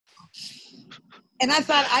And I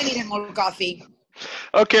thought I needed more coffee.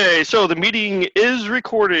 Okay, so the meeting is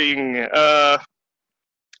recording.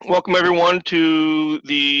 Welcome everyone to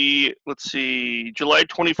the, July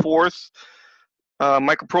 24th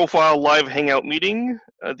MicroProfile live Hangout meeting.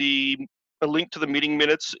 A link to the meeting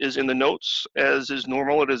minutes is in the notes. As is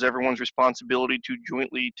normal, it is everyone's responsibility to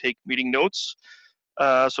jointly take meeting notes.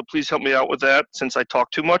 So please help me out with that since I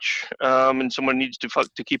talk too much and someone needs to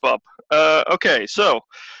keep up. Okay, so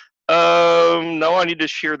now I need to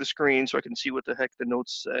share the screen so I can see what the heck the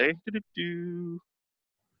notes say.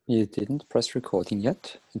 You didn't press recording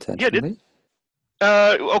yet, intentionally?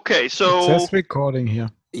 Yeah, okay, so... It says recording here.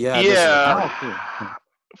 Yeah.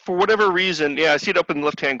 For whatever reason, I see it up in the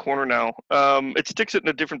left-hand corner now. It sticks it in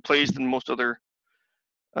a different place than most other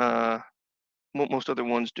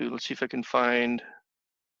ones do. Let's see if I can find...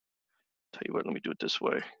 Tell you what, let me do it this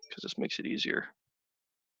way, because this makes it easier.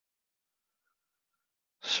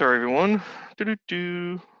 Sorry, everyone. Let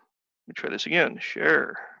me try this again.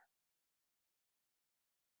 Share.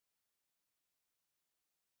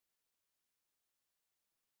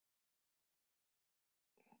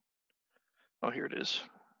 Oh, here it is.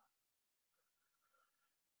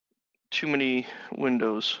 Too many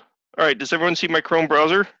windows. All right, does everyone see my Chrome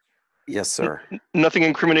browser? Yes, sir. Nothing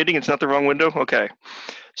incriminating? It's not the wrong window? Okay.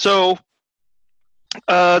 So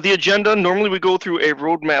the agenda, normally we go through a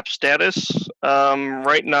roadmap status.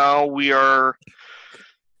 Right now we are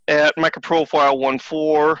at MicroProfile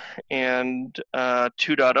 1.4 and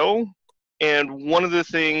 2.0. And one of the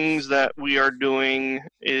things that we are doing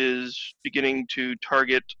is beginning to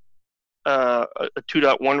target a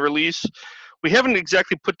 2.1 release. We haven't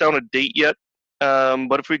exactly put down a date yet,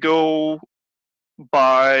 but if we go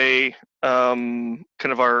by kind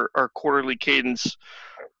of our quarterly cadence,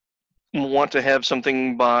 we want to have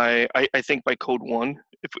something by, I think, by code 1,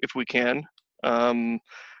 if we can.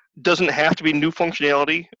 Doesn't have to be new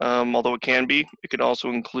functionality, although it can be. It can also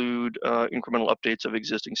include incremental updates of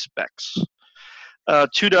existing specs.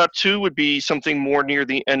 2.2 would be something more near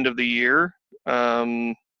the end of the year. So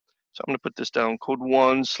I'm going to put this down, code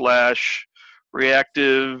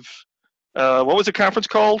 1/reactive. What was the conference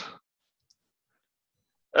called?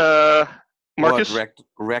 Marcus?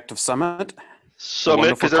 Reactive Summit?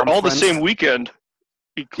 Summit, because they're all the same weekend.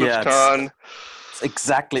 EclipseCon. It's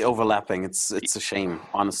exactly overlapping. It's a shame,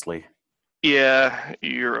 honestly. Yeah,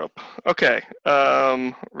 Europe. Okay.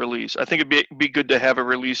 Release. I think it'd be good to have a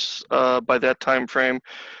release by that time frame.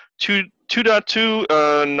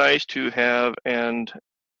 2.2, nice to have, and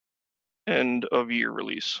end of year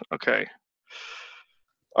release. Okay.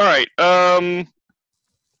 All right.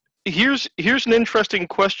 Here's an interesting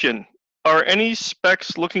question. Are any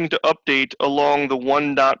specs looking to update along the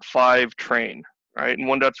 1.5 train? Right, and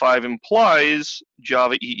 1.5 implies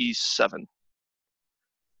Java EE 7.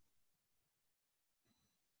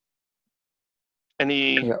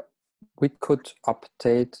 Yeah, we could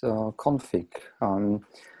update config.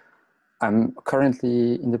 I'm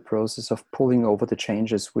currently in the process of pulling over the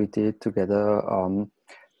changes we did together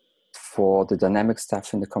for the dynamic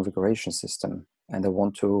stuff in the configuration system. And I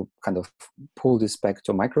want to kind of pull this back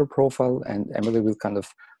to MicroProfile, and Emily will kind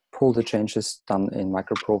of pull the changes done in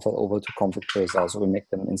MicroProfile over to config trace, also we make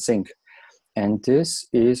them in sync. And this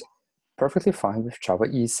is perfectly fine with Java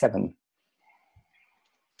EE 7.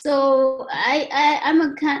 So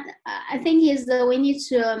I think we need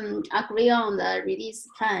to agree on the release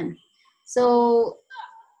plan. So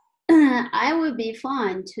I would be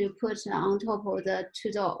fine to put on top of the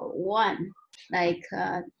 2.1, like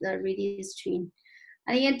the release train.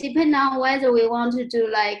 I think it depends on whether we want to do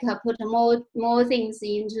like put more things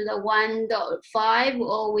into the 1.5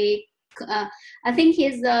 or we. I think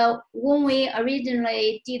when we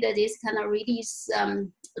originally did this kind of release,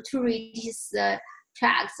 two release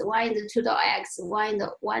tracks, one in the 2.x, one in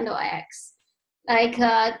the 1.x. Like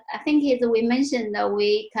I think we mentioned that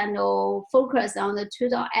we kind of focus on the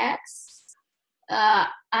 2.x.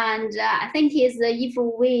 And I think if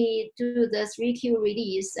we do the 3Q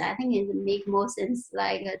release, I think it make more sense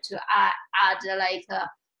like to add like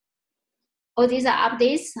all these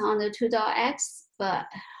updates on the 2.x. But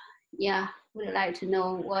yeah, would like to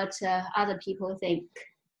know what other people think.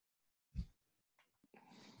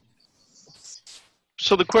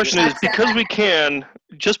 So the question is, because we can,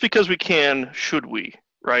 should we,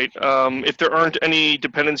 right? If there aren't any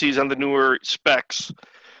dependencies on the newer specs,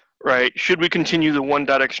 right, should we continue the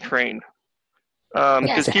 1.x train?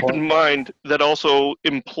 Because keep in mind, that also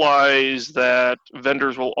implies that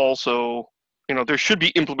vendors will also, there should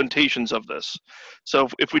be implementations of this. So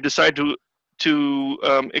if we decide to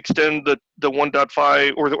extend the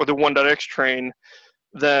 1.5 or the 1.x train,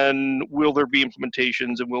 then will there be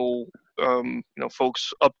implementations, and will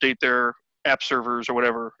folks update their app servers or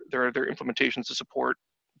whatever, their implementations to support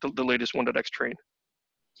the latest 1.x train.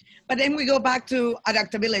 But then we go back to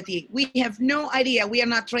adaptability. We have no idea. We are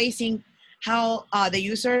not tracing how the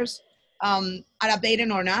users are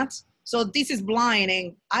updating or not. So this is blind,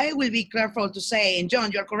 and I will be careful to say, and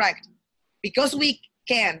John, you're correct, because we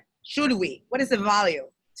can, should we? What is the value?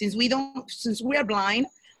 Since we are blind,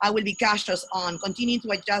 I will be cautious on continuing to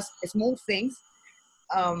adjust small things,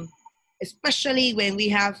 especially when we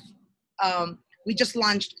have, we just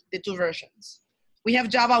launched the 2 versions. We have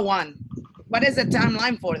Java 1. What is the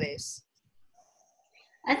timeline for this?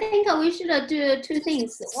 I think we should do 2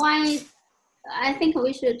 things. One, I think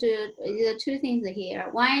we should do 2 things here.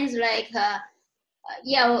 One is like,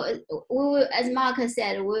 yeah, we will, as Mark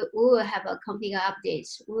said, we will have a config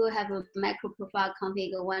update. We will have a MicroProfile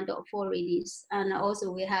config 1.4 release, and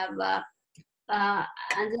also we have,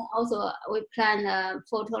 and then also we plan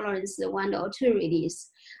fault tolerance 1.2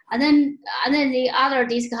 release. And then the other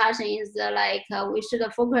discussion is like we should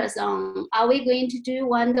focus on, are we going to do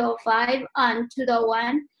 1.5 and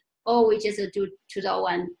 2.1, or we just do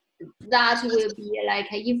 2.1? That will be like,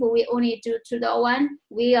 if we only do 2.1,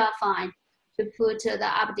 we are fine to put the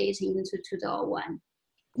update into 2.1.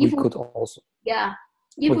 We could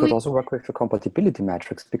also work with the compatibility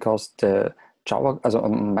metrics, because the Java as a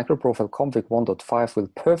MicroProfile config 1.5 will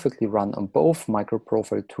perfectly run on both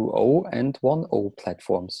MicroProfile 2.0 and 1.0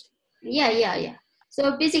 platforms. Yeah.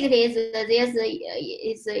 So basically,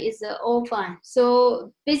 it's all fine.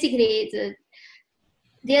 So basically,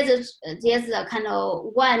 there's a kind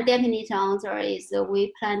of one definite answer is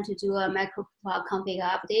we plan to do a MicroProfile config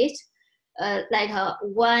update.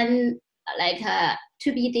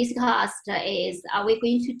 To be discussed is, are we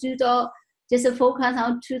going to do just focus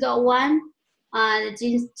on 2.1 and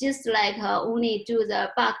just like only do the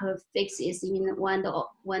bug fixes in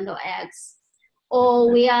 1.x, or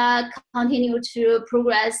we are continue to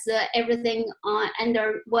progress everything on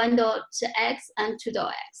under 1.x and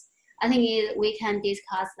 2.x. I think we can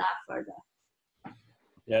discuss that further.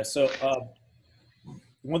 Yeah. So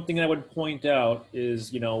one thing I would point out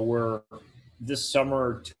is, we're this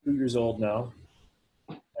summer 2 years old now,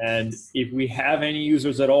 and if we have any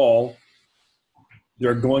users at all,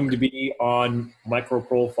 they're going to be on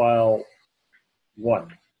MicroProfile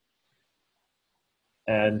 1.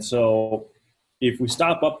 And so if we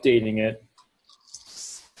stop updating it,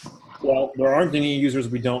 well, there aren't any users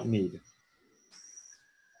we don't need.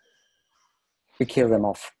 We kill them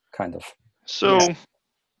off, kind of. So, yeah.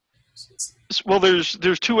 Well, there's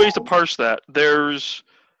 2 ways to parse that. There's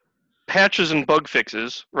patches and bug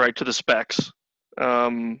fixes, right, to the specs.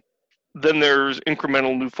 Then there's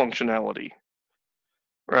incremental new functionality,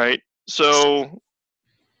 right? So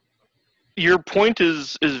your point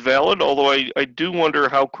is valid, although I do wonder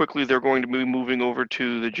how quickly they're going to be moving over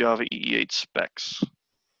to the Java EE8 specs.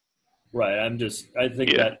 Right. I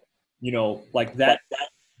think that, like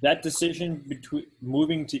that decision between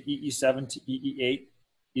moving to EE7 to EE8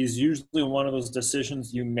 is usually one of those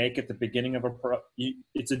decisions you make at the beginning of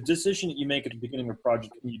it's a decision that you make at the beginning of a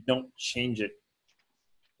project, and you don't change it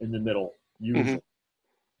in the middle, usually.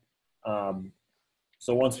 Mm-hmm.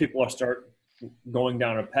 So once people start going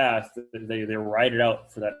down a path, they write it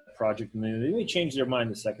out for that project, and they may change their mind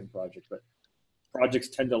the second project, but projects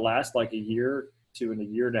tend to last like a year to a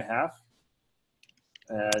year and a half.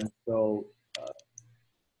 And so,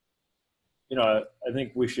 I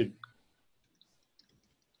think we should,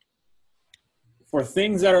 for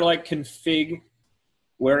things that are like config,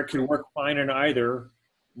 where it can work fine in either,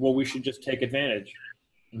 well, we should just take advantage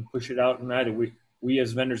and push it out in either. We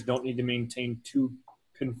as vendors don't need to maintain 2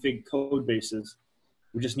 config code bases.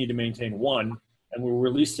 We just need to maintain 1, and we'll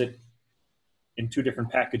release it in 2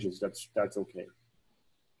 different packages. That's okay.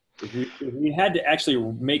 If we had to actually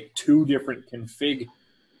make 2 different config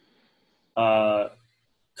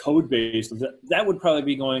code bases, that would probably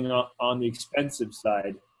be going on the expensive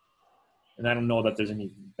side. And I don't know that there's any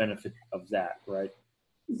benefit of that, right?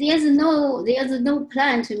 There's no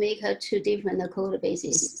plan to make 2 different code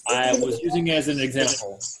bases. I was using it as an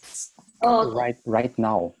example. Oh, right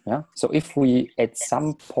now, yeah. So if we at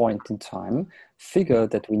some point in time figure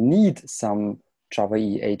that we need some Java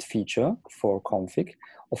EE8 feature for config,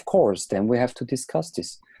 of course, then we have to discuss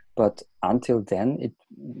this. But until then, it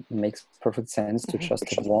makes perfect sense to just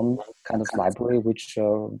have one kind of library which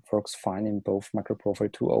works fine in both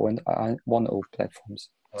MicroProfile 2.0 and 1.0 platforms.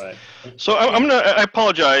 Right. So I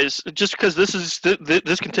apologize, just because this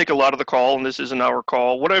can take a lot of the call, and this is an hour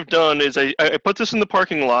call. What I've done is I put this in the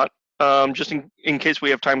parking lot, just in case we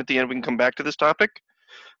have time at the end, we can come back to this topic.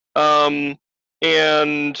 And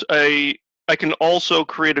I I can also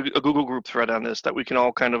create a Google group thread on this that we can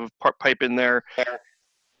all kind of pipe in there.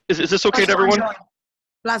 Is this okay to everyone?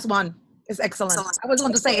 +1 is excellent. I was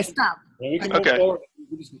going to say stop. Yeah, we can move forward.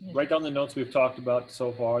 We just write down the notes we've talked about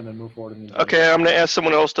so far, and then move forward. Okay, I'm going to ask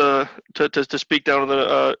someone else to speak down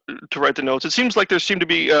to write the notes. It seems like there seemed to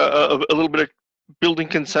be a little bit of building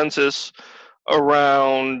consensus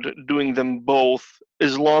around doing them both,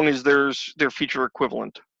 as long as they're feature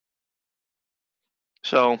equivalent.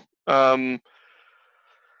 So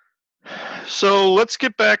let's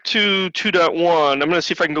get back to 2.1. I'm going to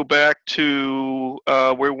see if I can go back to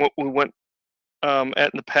where we went at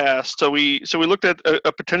in the past. So we looked at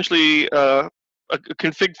a potentially a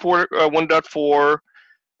config for 1.4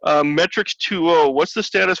 metrics 2.0. What's the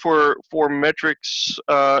status for metrics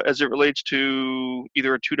as it relates to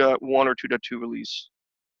either a 2.1 or 2.2 release?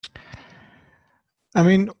 I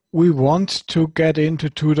mean, we want to get into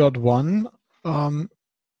 2.1.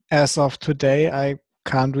 As of today, I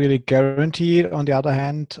can't really guarantee it. On the other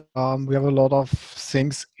hand, we have a lot of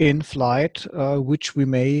things in flight, which we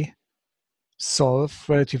may solve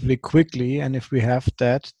relatively quickly. And if we have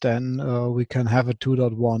that, then we can have a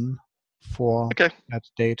 2.1 for that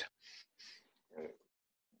date.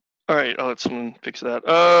 All right, I'll let someone fix that.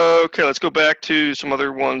 Okay, let's go back to some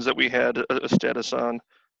other ones that we had a status on.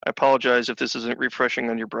 I apologize if this isn't refreshing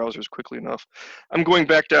on your browsers quickly enough. I'm going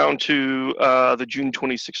back down to the June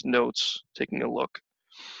 26 notes, taking a look.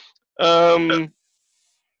 Fault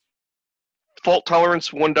tolerance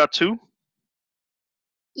 1.2.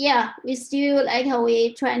 Yeah, we still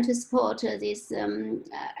we trying to support this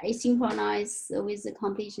asynchronous with the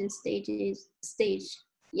completion stage.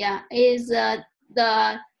 Yeah, is the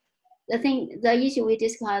issue we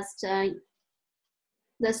discussed,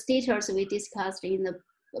 the status we discussed in the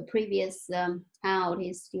previous Hangout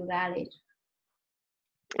is still valid.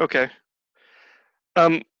 Okay.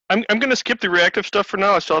 I'm going to skip the reactive stuff for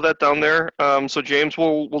now. I saw that down there. So James,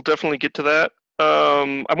 we'll definitely get to that.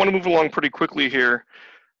 I want to move along pretty quickly here.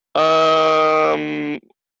 Long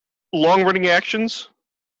running actions.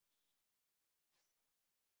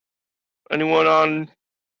 Anyone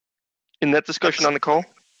in that discussion on the call?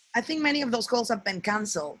 I think many of those calls have been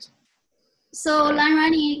canceled. So long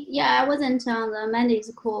running, yeah, I wasn't on the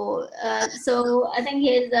Monday's call. So I think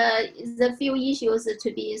it's a few issues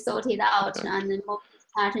to be sorted out and more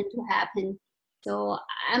starting to happen. So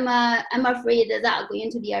I'm afraid that's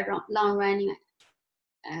going to be a long running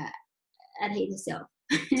at itself.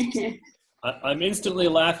 I'm instantly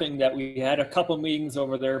laughing that we had a couple meetings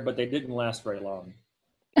over there, but they didn't last very long.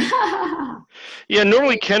 Yeah,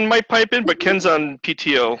 normally Ken might pipe in, but Ken's on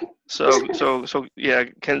PTO. So yeah,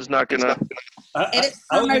 Ken's not gonna. It is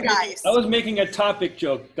summer, guys. I was making a topic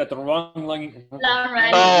joke that the long running.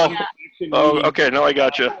 Oh, okay. No, I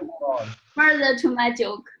gotcha. Further to my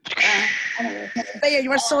joke. But yeah,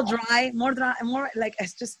 you are so dry, more like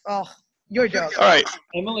it's just your joke. All right,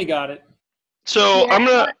 Emily got it. So yeah, I'm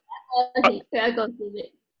gonna. I go through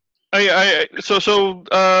it.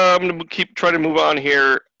 I'm gonna try to move on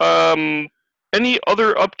here. Any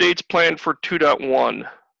other updates planned for 2.1?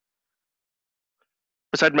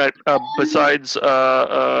 Besides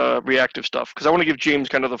reactive stuff, because I want to give James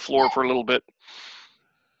kind of the floor for a little bit.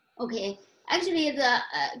 Okay, actually, the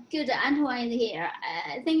good Antoine is here.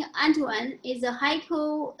 I think Antoine is a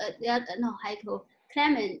Heiko. No, Heiko.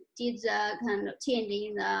 Clement did kind of change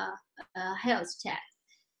in the health check.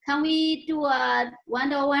 Can we do a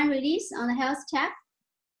 1.1 release on the health check?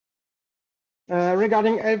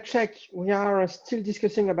 Regarding health check, we are still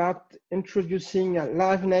discussing about introducing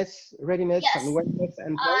liveness, readiness, yes. and wellness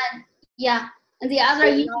endpoint. Yeah, and the other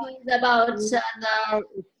issue is about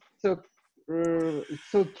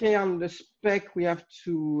it's okay on the spec. We have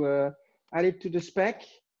to add it to the spec,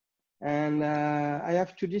 and I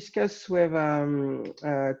have to discuss with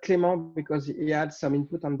Clément because he had some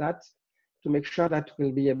input on that to make sure that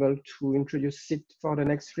we'll be able to introduce it for the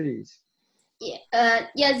next release.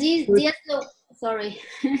 Yeah, sorry,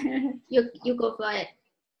 you go for it.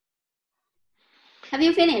 Have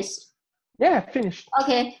you finished? Yeah, finished.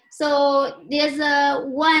 Okay, so there's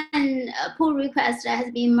one pull request that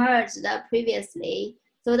has been merged previously.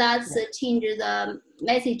 So that's change the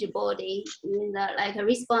message body in the a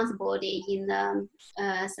response body in the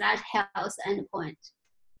 /health endpoint.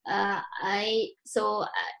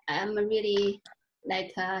 I'm really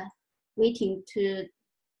waiting to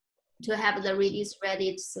have the release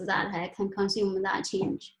ready so that I can consume that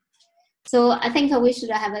change. So I think we should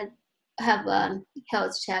have a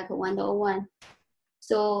health check 1.1.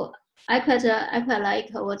 So I quite like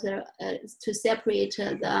what to separate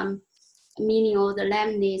the meaning of the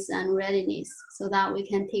liveness and readiness so that we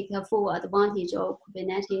can take a full advantage of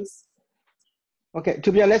Kubernetes. Okay,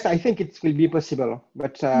 to be honest, I think it will be possible,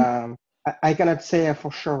 but I cannot say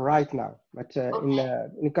for sure right now. But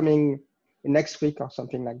in coming next week or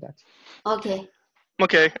something like that. Okay.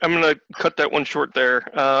 Okay, I'm gonna cut that one short there.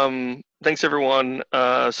 Thanks everyone.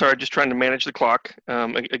 Sorry, just trying to manage the clock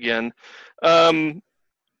again.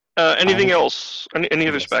 Anything else? Any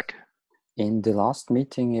other spec? In the last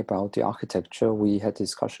meeting about the architecture, we had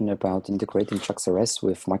discussion about integrating JAX-RS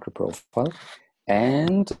with MicroProfile,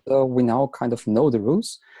 and we now kind of know the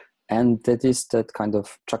rules, and that is that kind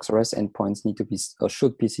of JAX-RS endpoints need to be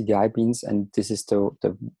should be CDI beans, and this is the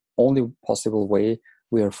only possible way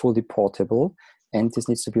we are fully portable, and this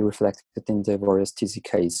needs to be reflected in the various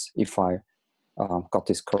TCKs. If I got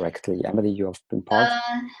this correctly, Emily, you have been part.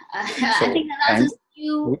 I think that's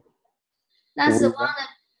that's one.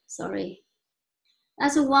 Sorry.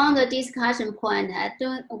 That's one of the discussion point.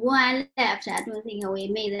 When I left, I don't think we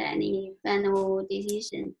made any final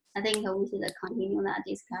decision. I think we should continue that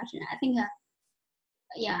discussion. I think,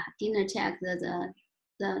 didn't check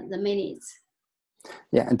the minutes.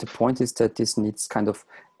 Yeah, and the point is that this needs kind of,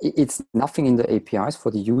 it's nothing in the APIs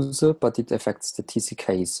for the user, but it affects the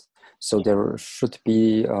TCKs. So there should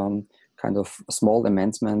be kind of small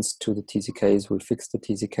amendments to the TCKs. We fix the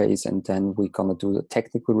TCKs, and then we're gonna do the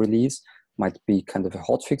technical release. Might be kind of a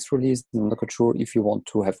hotfix release. I'm not quite sure if you want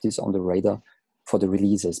to have this on the radar for the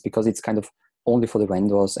releases, because it's kind of only for the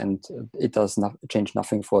vendors, and it does not change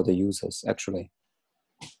nothing for the users actually,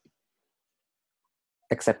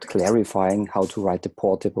 except clarifying how to write the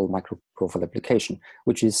portable MicroProfile application,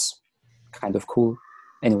 which is kind of cool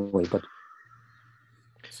anyway. But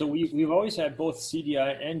so we've always had both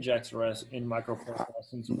CDI and JAX-RS in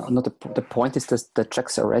MicroProfile. No, the point is that the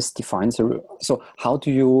JAX-RS defines so how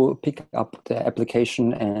do you pick up the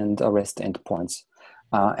application and REST endpoints?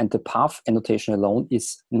 And the path annotation alone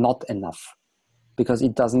is not enough, because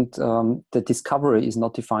it doesn't, the discovery is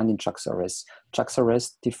not defined in JAX-RS.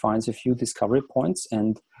 JAX-RS defines a few discovery points,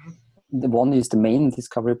 and the one is the main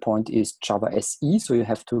discovery point is Java SE. So you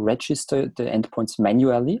have to register the endpoints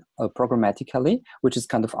manually or programmatically, which is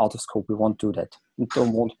kind of out of scope. We won't do that. We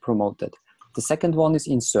don't want to promote that. The second one is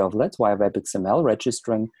in servlet via WebXML,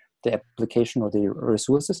 registering the application or the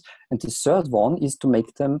resources. And the third one is to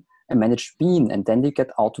make them a managed bean, and then they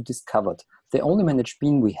get auto-discovered. The only managed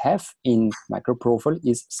bean we have in MicroProfile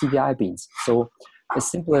is CDI beans. So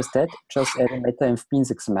as simple as that, just add a meta-env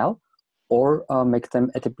beans XML, or make them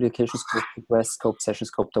at application scope, request scope, session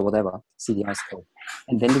scope, or whatever, CDI scope.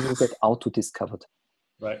 And then they will get auto-discovered.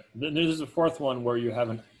 Right. Then there's a fourth one where you have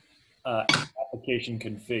an application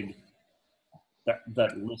config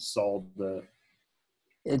that lists all the...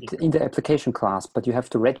 In the application class, but you have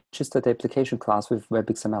to register the application class with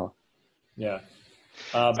WebXML. Yeah.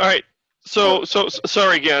 All right. So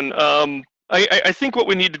sorry again. I think what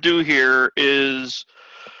we need to do here is,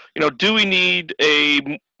 do we need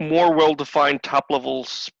a more well-defined top-level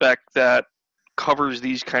spec that covers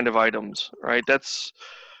these kind of items, right? That's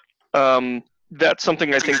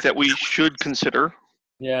something I think that we should consider.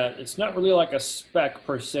 Yeah, it's not really like a spec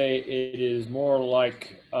per se. It is more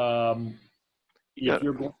like if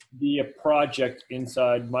you're going to be a project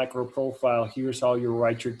inside MicroProfile, here's how you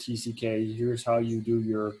write your TCK, here's how you do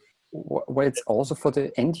your... Well, it's also for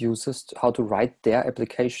the end users how to write their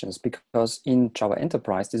applications, because in Java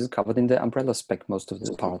Enterprise, this is covered in the umbrella spec, most of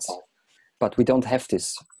these parts. But we don't have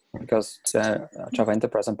this, because the Java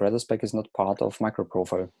Enterprise umbrella spec is not part of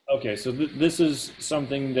MicroProfile. Okay, so this is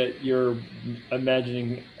something that you're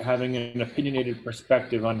imagining having an opinionated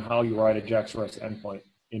perspective on how you write a JAX-RS endpoint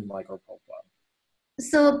in MicroProfile.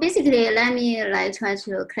 So basically, let me try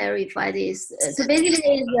to clarify this. So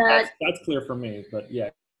basically, that's clear for me, but yeah.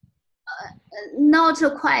 Not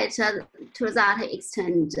quite to that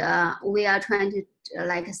extent. We are trying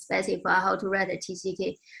to specify how to write a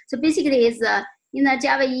TCK. So basically, it's in the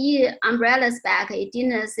Java EE umbrella spec, it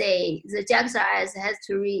didn't say the JAX-RS has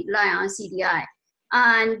to rely on CDI,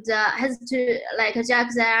 and has to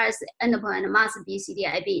JAX-RS endpoint must be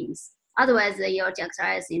CDI beans. Otherwise, your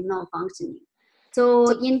JAX-RS is not functioning.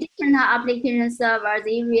 So in different application servers,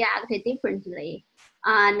 they react differently.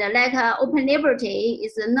 And OpenLiberty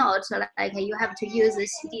is not you have to use the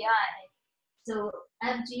CDI. So I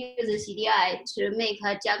have to use the CDI to make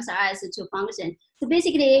a JAX-RS to function. So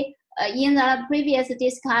basically, in the previous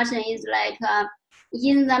discussion is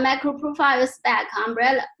in the MicroProfile spec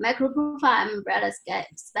MicroProfile umbrella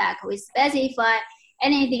spec, we specify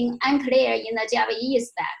anything unclear in the Java EE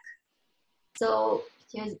spec. So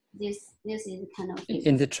this is kind of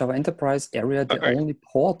in the Java Enterprise area, the only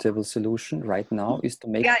portable solution right now is to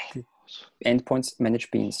make the endpoints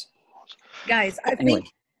manage beans. Guys, I anyway,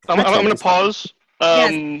 think I'm going to pause.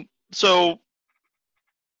 Yes. So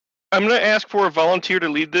I'm going to ask for a volunteer to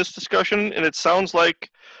lead this discussion, and it sounds like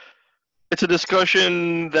it's a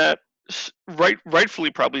discussion that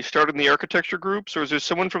rightfully probably started in the architecture groups, or is there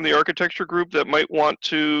someone from the architecture group that might want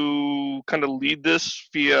to kind of lead this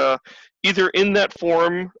via either in that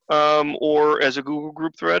forum or as a Google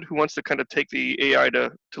group thread? Who wants to kind of take the AI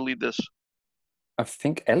to lead this? I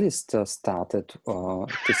think Alice started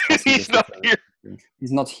discussing He's this. not here.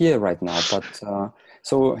 He's not here right now, but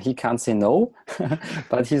so he can't say no,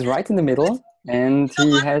 but he's right in the middle. And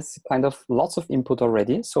he has kind of lots of input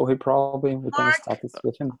already, so we're going to start this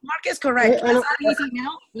with him. Mark is correct. Let's add his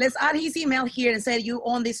email. Let's add his email here and say you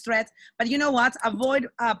own this thread. But you know what? Avoid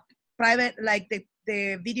private, like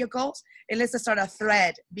the video calls, and let's start a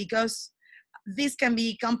thread, because this can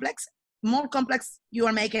be complex. More complex you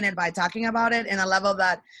are making it by talking about it in a level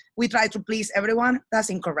that we try to please everyone.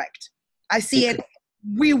 That's incorrect. I see it.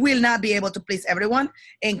 We will not be able to please everyone.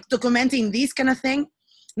 And documenting this kind of thing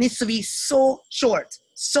needs to be so short,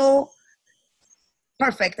 so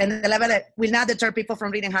perfect, and the level that will not deter people from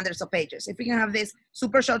reading hundreds of pages. If we can have this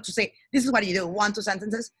super short to say, this is what you do, 1-2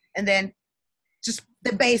 sentences, and then just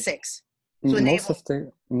the basics.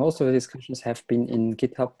 Most of the discussions have been in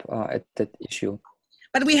GitHub at that issue.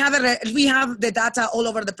 But we have the data all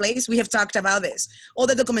over the place. We have talked about this. All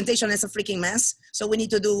the documentation is a freaking mess. So we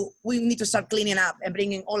need to start cleaning up and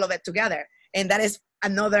bringing all of it together. And that is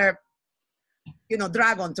another,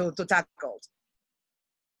 dragon to tackle.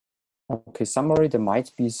 Okay, summary, there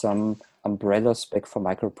might be some umbrella spec for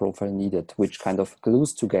MicroProfile needed, which kind of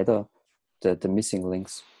glues together the missing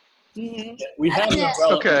links. Mm-hmm. Yeah, we have an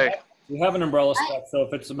umbrella. Okay. We have an umbrella spec, so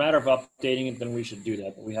if it's a matter of updating it, then we should do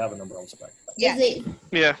that, but we have an umbrella spec. Yeah.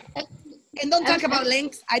 Yeah. And don't talk about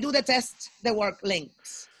links. I do the test, the work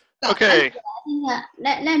links. So, okay.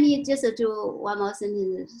 Let me just do one more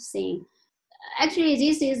sentence thing. Actually,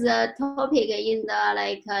 this is a topic in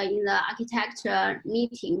the architecture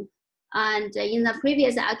meeting, and in the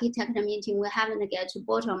previous architecture meeting, we haven't get to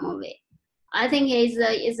bottom of it. I think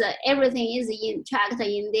everything is tracked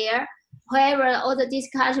in there. However, all the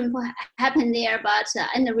discussion happen there, but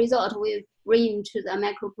end the result we bring to the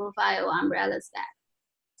MicroProfile umbrella spec.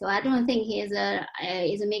 So I don't think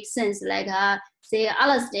it makes sense. Like say,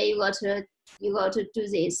 Alistair, you got to do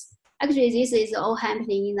this. Actually, this is all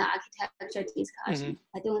happening in the architecture discussion.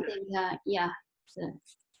 Mm-hmm. I don't think, So.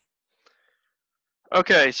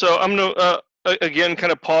 Okay, so I'm gonna again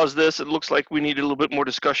kind of pause this. It looks like we need a little bit more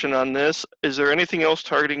discussion on this. Is there anything else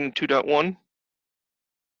targeting 2.1?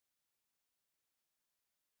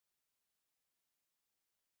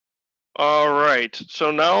 All right, so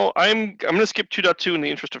now I'm gonna skip 2.2 in the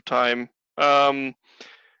interest of time.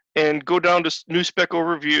 And go down to new spec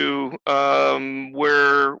overview,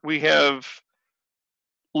 where we have,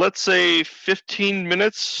 let's say, 15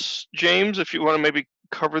 minutes, James, if you want to maybe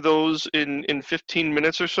cover those in 15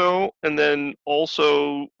 minutes or so, and then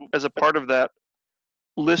also as a part of that,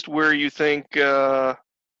 list where you think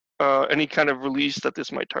any kind of release that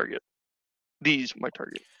this might target. These might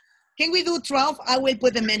target. Can we do 12? I will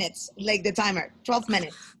put the minutes, like the timer, 12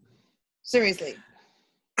 minutes. Seriously.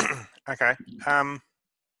 Okay.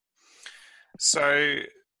 So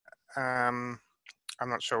I'm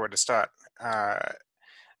not sure where to start.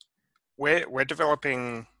 We're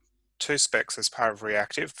developing two specs as part of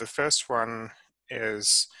Reactive. The first one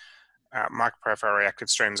is MicroProfile Reactive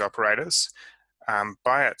Streams Operators.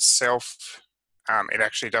 By itself, it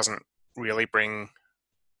actually doesn't really bring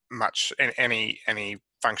much any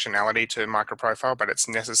functionality to MicroProfile, but it's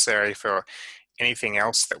necessary for anything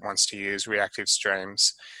else that wants to use reactive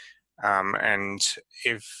streams. And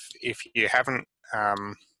if you haven't,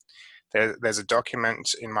 there's a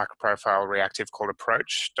document in MicroProfile Reactive called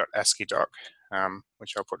approach.ascii doc,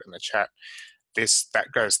 which I'll put in the chat.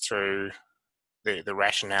 That goes through the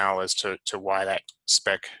rationale as to why that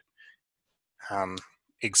spec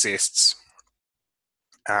exists.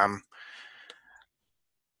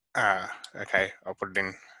 Okay, I'll put it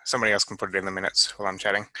in. Somebody else can put it in the minutes while I'm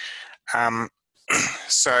chatting.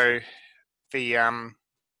 So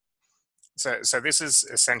this is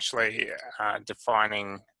essentially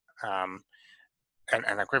defining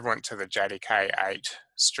an equivalent to the JDK8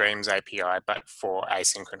 Streams API, but for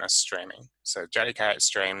asynchronous streaming. So JDK8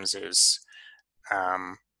 Streams is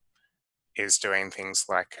doing things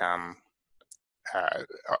like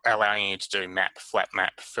allowing you to do map, flat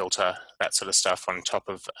map, filter, that sort of stuff on top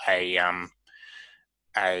of a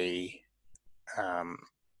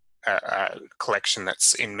collection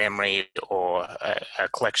that's in memory, or a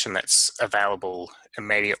collection that's available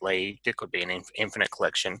immediately. It could be an infinite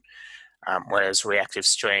collection. whereas reactive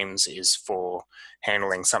streams is for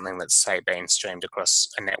handling something that's, say, being streamed across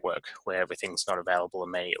a network where everything's not available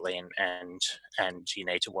immediately, and you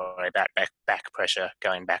need to worry about back pressure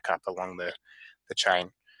going back up along the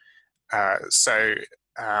chain. So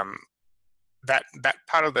that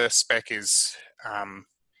part of the spec is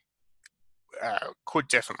could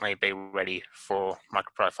definitely be ready for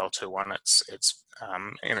MicroProfile 2.1. It's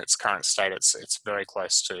in its current state. It's very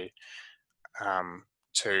close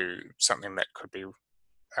to something that could be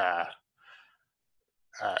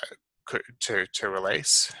to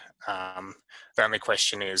release. The only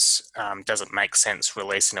question is, does it make sense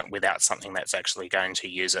releasing it without something that's actually going to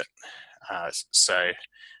use it? So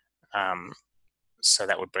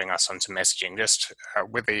that would bring us onto messaging. Just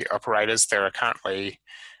with the operators, there are currently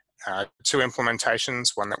 2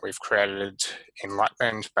 implementations, one that we've created in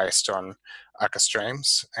Lightbend based on Arca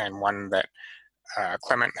streams, and one that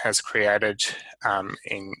Clement has created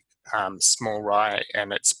in small Rye,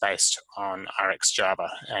 and it's based on RxJava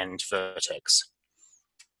and Vertex.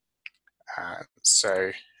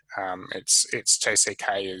 So its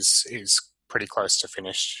TCK is pretty close to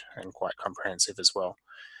finished and quite comprehensive as well.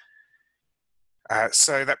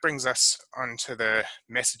 So that brings us onto the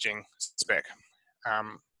messaging spec.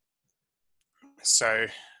 So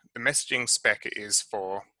the messaging spec is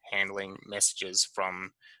for handling messages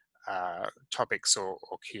from topics or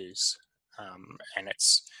queues, and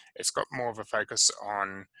it's got more of a focus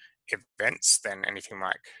on events than anything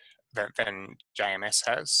like than JMS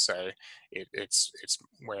has. So it's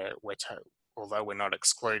where although we're not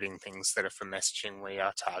excluding things that are for messaging, we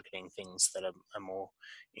are targeting things that are more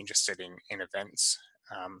interested in events,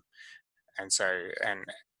 and so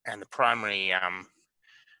and the primary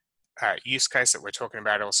use case that we're talking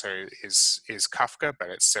about also is Kafka, but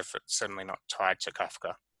it's certainly not tied to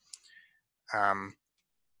Kafka.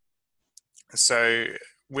 So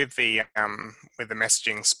with the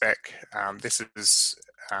messaging spec, this is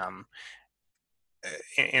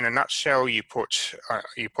in a nutshell. You put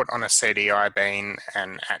on a CDI bean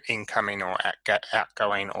and at incoming or at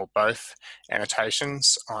outgoing or both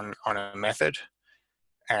annotations on a method,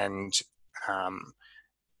 and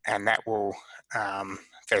that will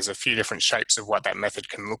there's a few different shapes of what that method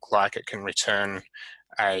can look like. It can return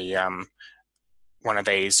a one of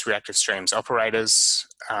these reactive streams operators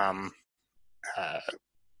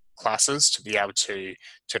classes to be able to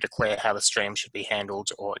declare how the stream should be handled,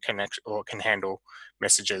 or it can handle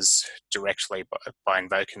messages directly by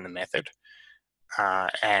invoking the method.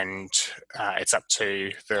 And it's up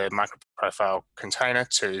to the MicroProfile container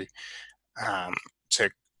to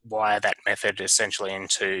wire that method essentially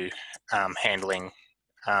into handling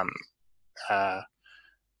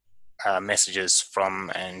messages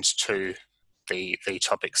from and to the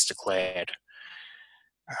topics declared.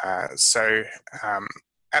 So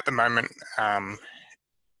at the moment,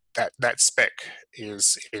 that spec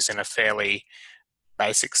is in a fairly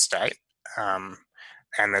basic state, and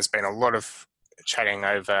there's been a lot of chatting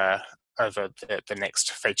over the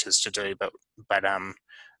next features to do. But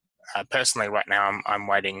personally, right now, I'm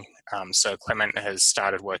waiting. So Clement has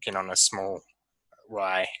started working on a small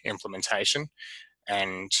Rye implementation,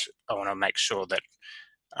 and I want to make sure that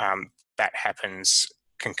that happens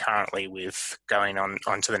concurrently with going on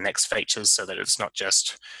to the next features, so that it's not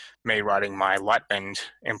just me writing my Lightbend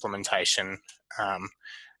implementation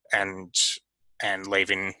and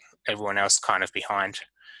leaving everyone else kind of behind.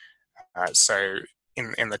 So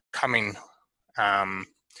in the coming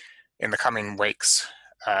weeks,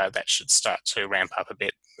 that should start to ramp up a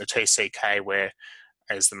bit. The TCK, where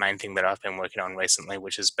is the main thing that I've been working on recently,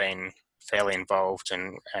 which has been fairly involved,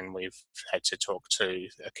 and we've had to talk to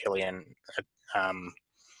Achillean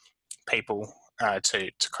people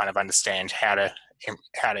to kind of understand how to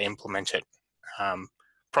implement it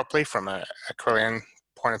properly from a Achillean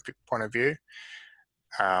point of view,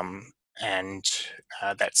 and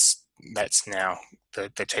that's now the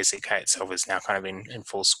TCK itself is now kind of in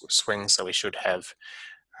full swing, so we should have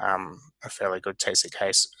a fairly good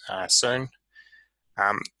TCK soon.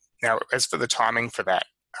 Now, as for the timing for that,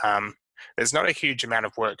 there's not a huge amount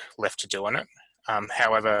of work left to do on it.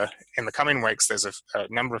 However, in the coming weeks, there's a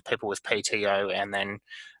number of people with PTO, and then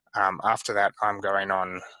after that, I'm going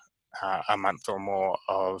on a month or more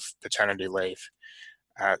of paternity leave.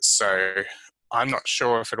 So I'm not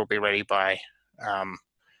sure if it'll be ready by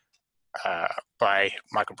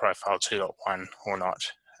MicroProfile 2.1 or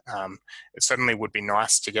not. It certainly would be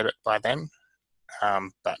nice to get it by then,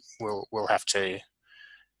 but we'll have to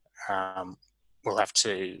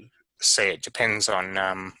see. It depends on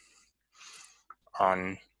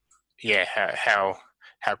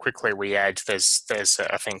how quickly we add. There's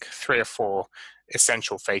I think 3 or 4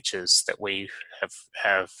 essential features that we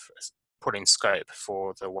have put in scope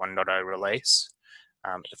for the 1.0 release.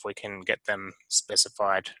 If we can get them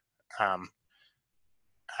specified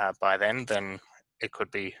by then it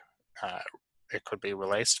could be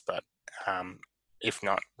released. But if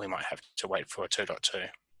not, we might have to wait for 2.2.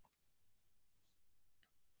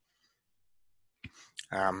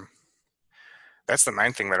 That's the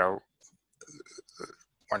main thing that I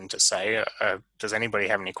wanted to say. Does anybody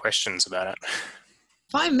have any questions about it?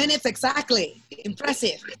 5 minutes exactly.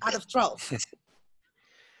 Impressive. Out of 12.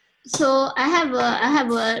 So I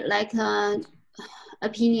have a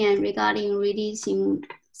opinion regarding releasing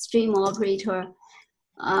stream operator.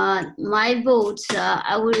 My vote,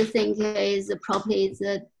 I would think, is probably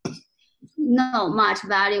not much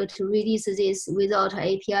value to release this without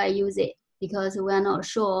API usage, because we're not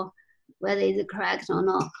sure whether it's correct or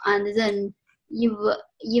not. And then even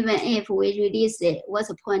if we release it, what's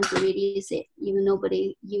the point to release it if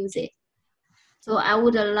nobody use it? So I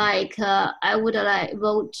would like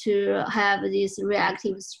vote to have this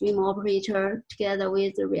reactive stream operator together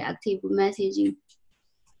with the reactive messaging.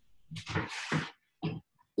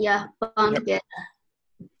 Yeah, bound together.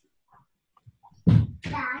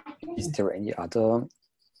 Is there any other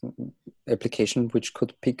application which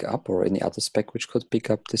could pick up, or any other spec which could pick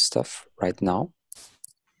up this stuff right now?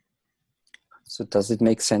 So does it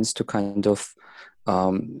make sense to kind of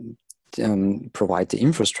provide the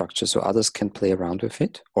infrastructure so others can play around with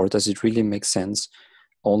it? Or does it really make sense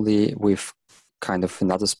only with kind of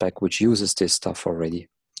another spec which uses this stuff already?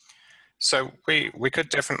 So we could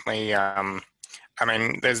definitely, I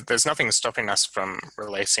mean, there's nothing stopping us from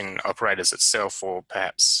releasing operators itself, or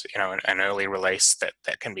perhaps, you know, an early release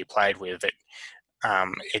that can be played with.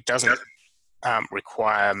 It doesn't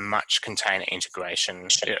require much container integration.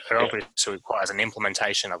 It obviously requires an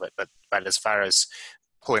implementation of it, but as far as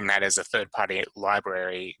pulling that as a third-party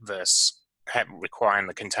library versus requiring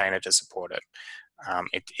the container to support it,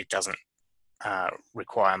 it doesn't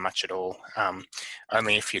require much at all.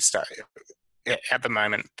 Only if you start. At the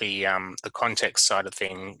moment, the context side of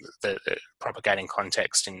thing, the propagating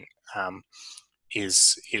context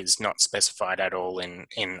is not specified at all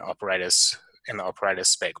in operators, in the operator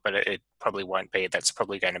spec, but it probably won't be. That's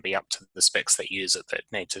probably going to be up to the specs that use it, that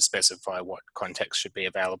need to specify what context should be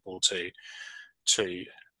available to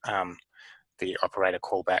the operator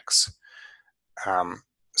callbacks.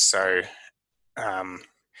 So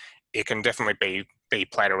it can definitely be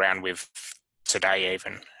played around with today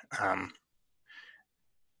even.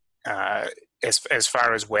 As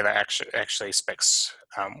far as whether actually specs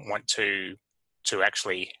want to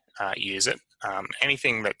actually use it,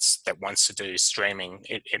 anything that wants to do streaming,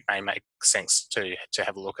 it may make sense to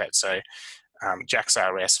have a look at. So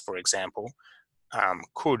JAX-RS, for example,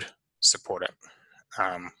 could support it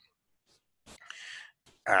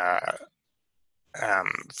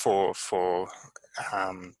for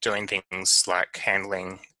doing things like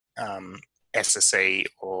handling SSE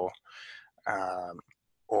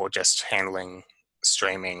or just handling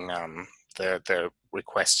streaming the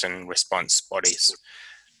request and response bodies.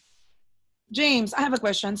 James, I have a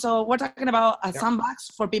question. So we're talking about a sandbox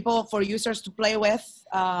for people, for users to play with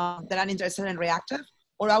that are interested in reactive,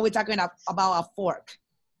 or are we talking about a fork?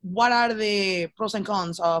 What are the pros and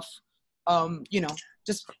cons of,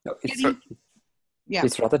 just getting... Yeah.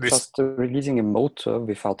 It's rather just releasing a motor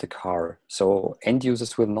without a car. So end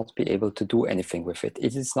users will not be able to do anything with it.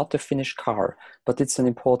 It is not a finished car, but it's an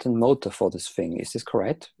important motor for this thing. Is this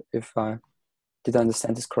correct? Did I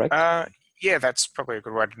understand this correct? Yeah, that's probably a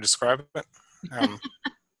good way to describe it.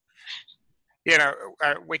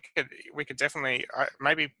 We could definitely,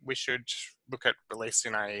 maybe we should look at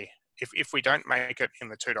releasing if we don't make it in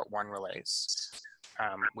the 2.1 release,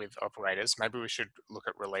 with operators, maybe we should look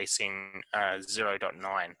at releasing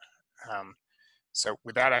 0.9. So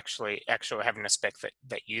without actually having a spec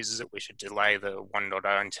that uses it, we should delay the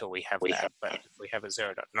 1.0 until we have that. But if we have a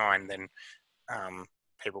 0.9, then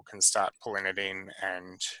people can start pulling it in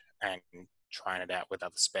and trying it out with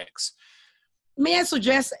other specs. May I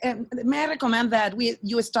suggest, may I recommend that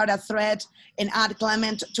you start a thread and add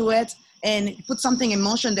Clement to it and put something in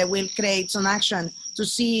motion that will create some action to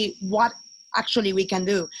see what actually we can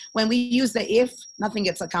do. When we use the if, nothing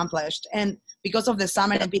gets accomplished. And because of the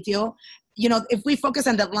summer and PTO, if we focus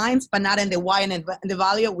on the lines but not in the why and the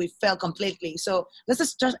value, we fail completely. So let's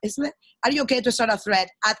just start. Are you okay to start a thread,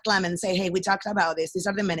 add Clement, and say, hey, we talked about this. These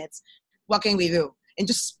are the minutes. What can we do? And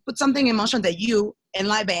just put something in motion that you and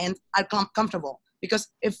live band are comfortable. Because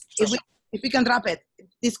if we can drop it,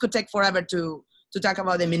 this could take forever to talk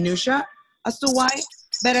about the minutia as to why.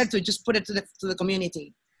 Better to just put it to the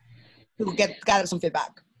community to gather some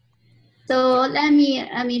feedback. So let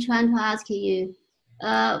me try to ask you,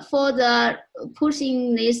 for the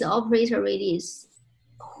pushing this operator release,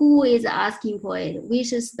 who is asking for it?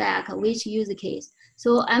 Which spec? Which use case?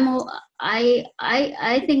 So I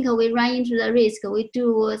think we run into the risk. We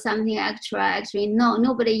do something extra. Actually,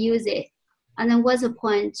 nobody use it. And then what's the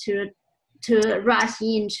point to rush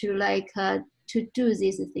into to do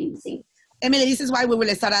these things? Emily, this is why we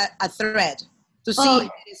will start a thread to see if there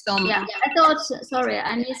is some. Yeah, I thought. Sorry,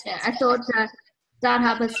 I missed it. I thought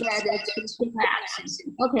startup said to take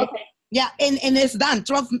action. Okay. Yeah, and it's done.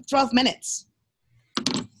 12 minutes.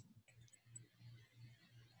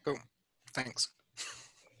 Cool. Thanks.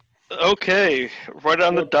 Okay, right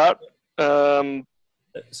on the dot.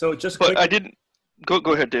 So just but quick, I didn't. Go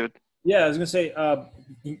ahead, David. Yeah, I was gonna say,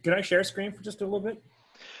 can I share screen for just a little bit?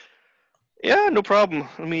 Yeah, no problem.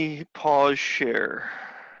 Let me pause share.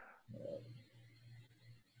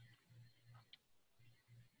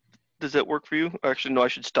 Does that work for you? Actually, no, I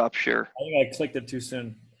should stop share. I think I clicked it too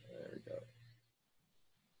soon. There we go.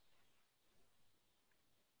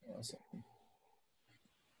 Awesome.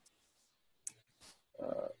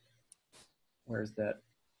 Where's that?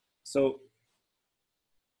 So,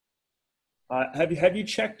 have you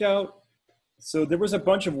checked out? So there was a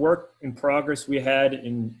bunch of work in progress we had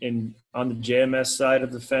on the JMS side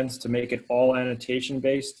of the fence to make it all annotation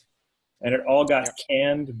based, and it all got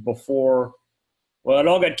canned before. Well, it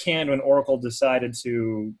all got canned when Oracle decided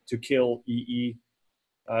to kill EE.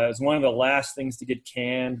 It was one of the last things to get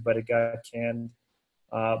canned, but it got canned.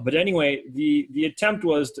 But anyway, the attempt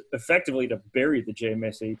was effectively to bury the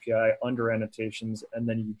JMS API under annotations, and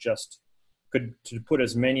then you just could to put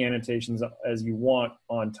as many annotations as you want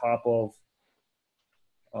on top of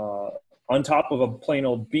a plain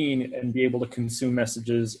old bean, and be able to consume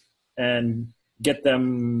messages and get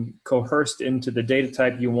them coerced into the data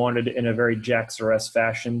type you wanted in a very JAX-RS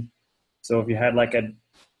fashion. So if you had like a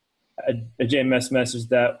JMS message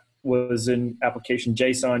that was in application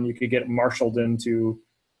JSON, you could get marshaled into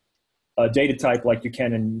a data type like you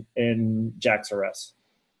can in JAX-RS.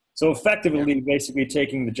 So effectively, basically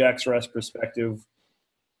taking the JAX-RS perspective,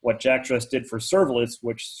 what JAX-RS did for servlets,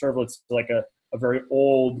 which servlets is like a very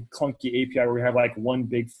old, clunky API where we have like one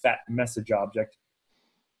big fat message object.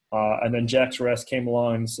 And then JAX-RS came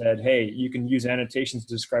along and said, hey, you can use annotations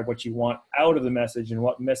to describe what you want out of the message and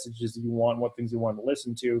what messages you want, what things you want to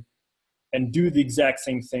listen to, and do the exact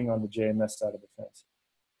same thing on the JMS side of the fence.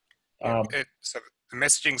 So the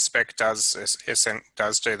messaging spec does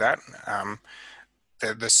do that.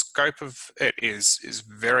 The scope of it is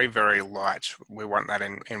very, very light. We want that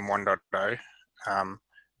in 1.0.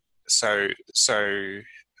 So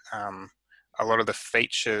a lot of the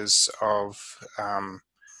features of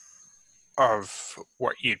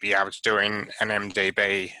what you'd be able to do in an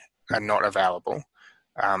MDB are not available.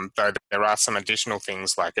 Though there are some additional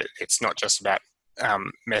things like it's not just about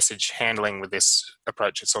message handling with this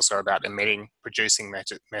approach, it's also about producing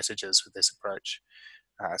messages with this approach.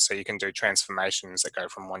 So you can do transformations that go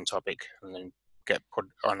from one topic and then get put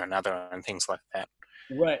on another and things like that.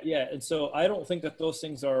 Right, yeah. And so I don't think that those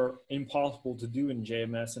things are impossible to do in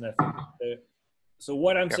JMS. And I think so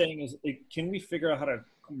what I'm saying is, can we figure out how to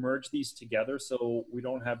merge these together so we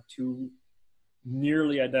don't have two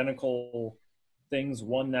nearly identical things,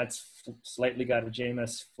 one that's slightly got a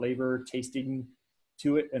JMS flavor tasting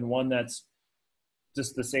to it and one that's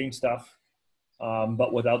just the same stuff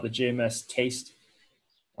but without the JMS taste?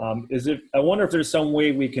 I wonder if there's some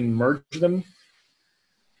way we can merge them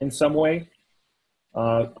in some way,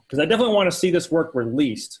 because I definitely want to see this work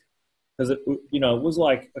released, because it was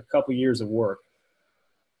like a couple years of work.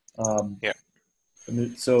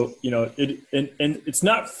 And so it's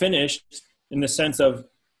not finished in the sense of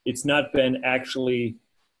it's not been actually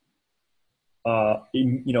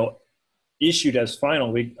issued as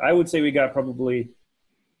final. I would say we got probably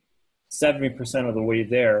 70% of the way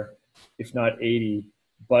there, if not 80.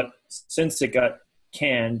 But since it got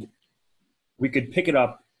canned, we could pick it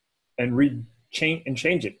up and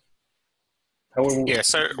change it. Yeah.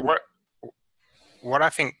 So what I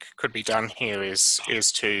think could be done here is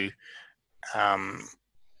to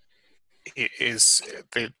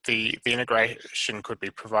the integration could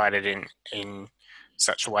be provided in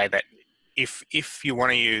such a way that if you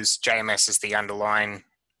want to use JMS as the underlying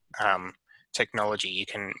technology, you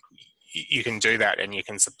can do that, and you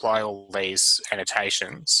can supply all these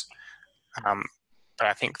annotations. But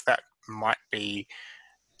I think that might be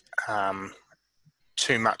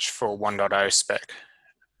too much for 1.0 spec.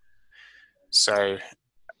 So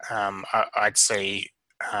I'd see,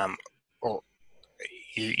 or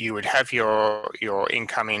you would have your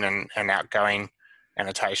incoming and outgoing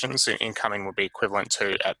annotations. So incoming would be equivalent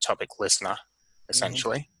to at topic listener,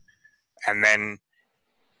 essentially. And then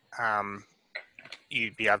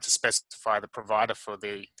you'd be able to specify the provider for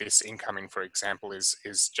this incoming, for example, is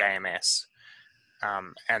JMS.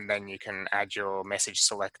 And then you can add your message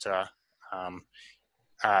selector.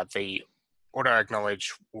 The auto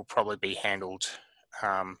acknowledge will probably be handled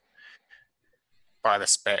by the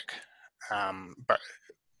spec, but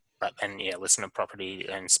then listener property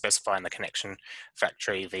and specifying the connection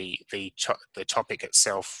factory, the topic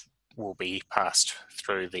itself will be passed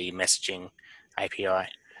through the messaging API.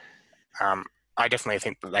 I definitely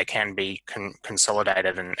think that they can be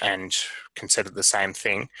consolidated and considered the same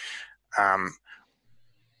thing.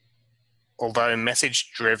 Although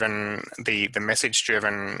message-driven, the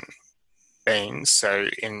message-driven beans, so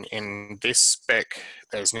in this spec,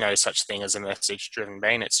 there's no such thing as a message-driven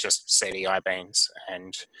bean, it's just CDI beans,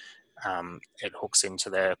 and it hooks into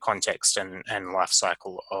the context and life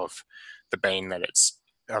cycle of the bean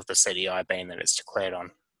of the CDI bean that it's declared on.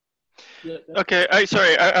 Okay,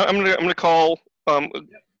 I'm gonna call.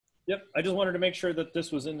 Yep, I just wanted to make sure that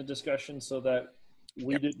this was in the discussion so that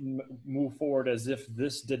we didn't move forward as if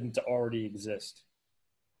this didn't already exist.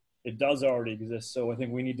 It does already exist, so I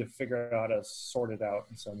think we need to figure out how to sort it out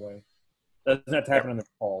in some way. That doesn't have to happen on the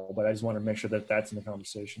call, but I just want to make sure that that's in the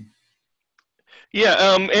conversation.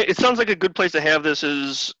 Yeah, it sounds like a good place to have this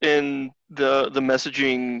is in the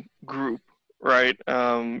messaging group, right?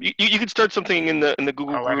 You could start something in the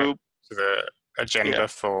Google I'll add group. it to the agenda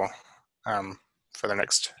for the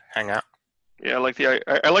next Hangout. Yeah, I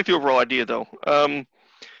like the overall idea though. All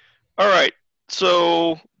right,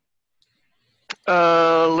 so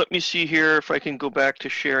let me see here if I can go back to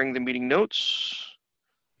sharing the meeting notes,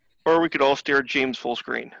 or we could all stare at James full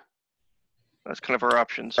screen. That's kind of our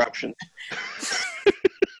options. I'm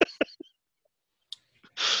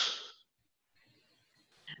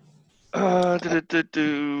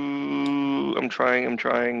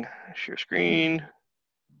trying. Share screen.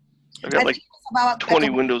 I've got like 20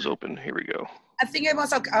 windows open. Here we go. I think it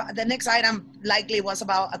was the next item likely was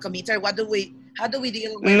about a committer. How do we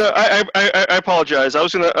deal with? No, I apologize. I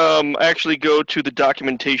was gonna actually go to the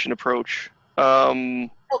documentation approach.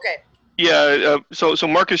 Okay. Yeah. So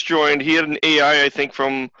Marcus joined. He had an AI, I think,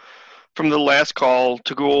 from the last call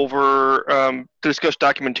to go over to discuss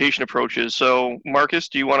documentation approaches. So Marcus,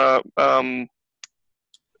 do you want to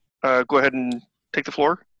go ahead and take the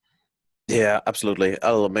floor? Yeah, absolutely.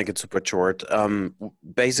 I'll make it super short.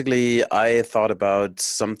 Basically, I thought about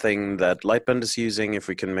something that Lightband is using, if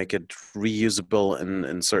we can make it reusable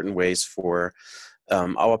in certain ways for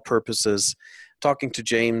our purposes. Talking to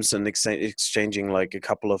James and exchanging like a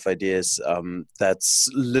couple of ideas, that's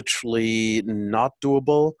literally not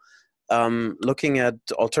doable. Looking at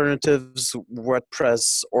alternatives,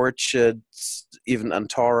 WordPress, Orchid, even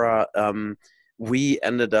Antora,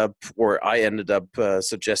 I ended up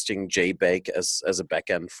suggesting JBake as a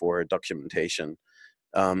backend for documentation.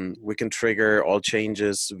 We can trigger all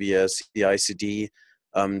changes via CI/CD,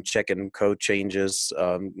 check in code changes,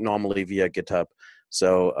 normally via GitHub.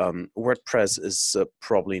 So WordPress is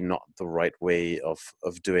probably not the right way of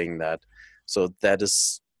doing that. So that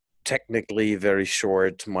is technically very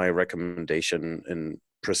short my recommendation in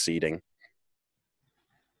proceeding.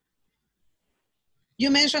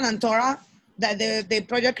 You mentioned Antora, that the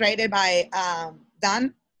project created by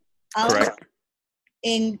Dan. Correct.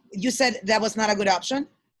 And you said that was not a good option?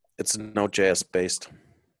 It's Node.js based.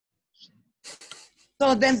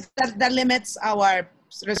 So then that limits our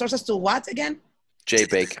resources to what again?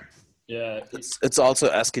 JBake. Yeah. It's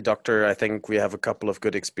also ASCII Doctor. I think we have a couple of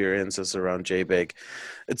good experiences around JBake.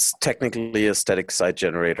 It's technically a static site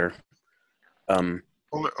generator. All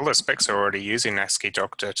the specs are already using ASCII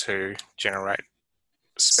Doctor to generate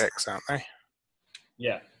specs, aren't they?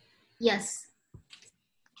 Yeah. Yes.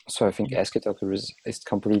 So I think ASCII Doctor is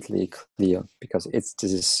completely clear because this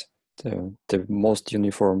is the most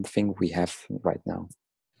uniform thing we have right now.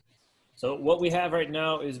 So what we have right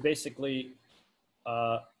now is basically,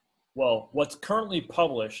 well, what's currently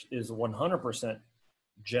published is 100%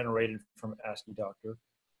 generated from ASCII Doctor.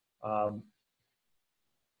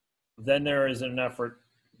 Then there is an effort,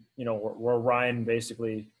 where Ryan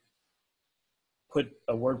basically put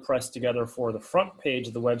a WordPress together for the front page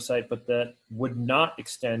of the website, but that would not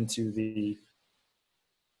extend to the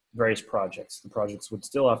various projects. The projects would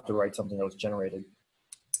still have to write something that was generated.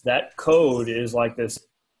 That code is like this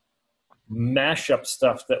mashup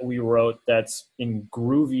stuff that we wrote that's in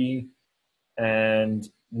Groovy and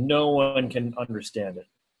no one can understand it.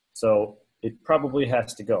 So it probably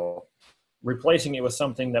has to go. Replacing it with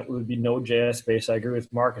something that would be Node.js based, I agree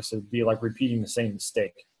with Marcus, it would be like repeating the same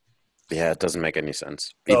mistake. Yeah, it doesn't make any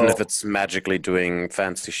sense. Even if it's magically doing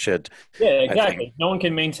fancy shit. Yeah, exactly. No one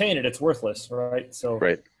can maintain it. It's worthless, right?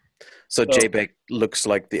 Right. So JPEG looks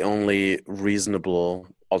like the only reasonable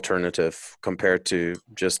alternative compared to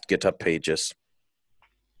just GitHub pages.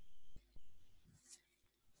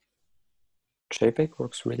 JPEG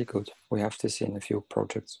works really good. We have this in a few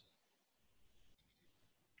projects.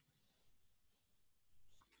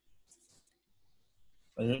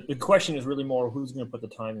 And the question is really more who's going to put the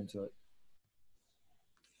time into it.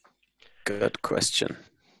 Good question.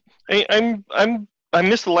 I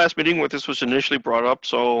missed the last meeting where this was initially brought up,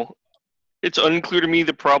 so it's unclear to me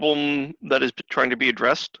the problem that is trying to be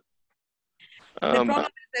addressed. The problem is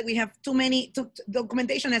that we have too many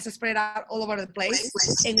documentation is spread out all over the place,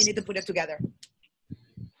 and we need to put it together.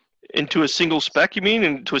 Into a single spec, you mean?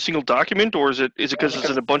 Into a single document, or is it because it's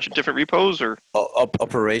in a bunch of different repos, or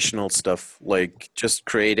operational stuff like just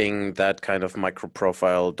creating that kind of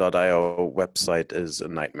MicroProfile.io website is a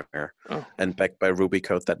nightmare, and backed by Ruby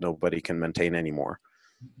code that nobody can maintain anymore.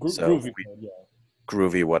 Groovy code, yeah.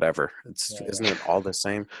 Groovy, whatever. Isn't it all the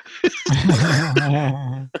same?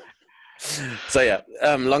 So yeah,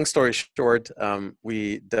 long story short,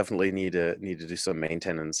 we definitely need to do some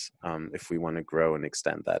maintenance if we want to grow and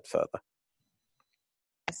extend that further.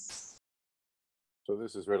 So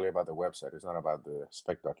this is really about the website. It's not about the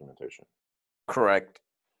spec documentation. Correct.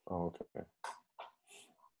 Oh, okay.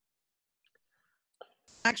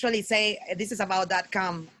 Actually say this is about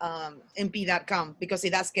 .com, mp.com, because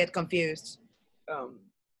it does get confused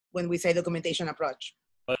when we say documentation approach.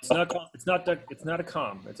 It's not a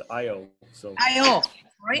com. It's IO. So IO,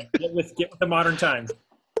 right? Get with the modern times.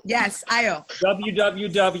 Yes, IO.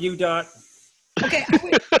 www. Okay,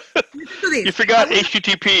 listen to this. You forgot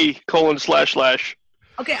http://.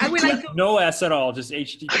 Okay, I would like to. No S at all, just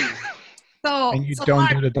HTTP. So and you don't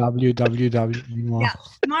do the www anymore. Yeah,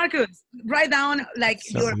 Marcus, write down like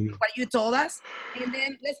what you told us, and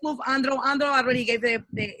then let's move. Andrew already gave the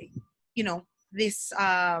this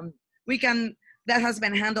we can. That has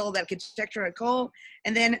been handled, the architectural call.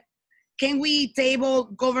 And then can we table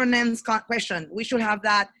governance question? We should have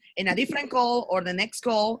that in a different call or the next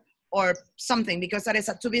call or something, because that is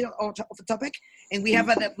a too big of a topic and we have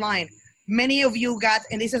a deadline. Many of you got,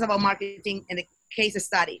 and this is about marketing and the case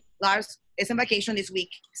study. Lars is on vacation this week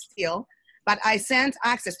still, but I sent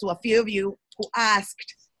access to a few of you who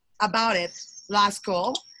asked about it last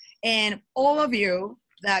call, and all of you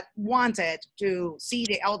that wanted to see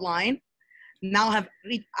the outline now have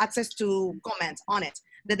access to comments on it.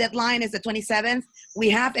 The deadline is the 27th.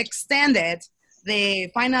 We have extended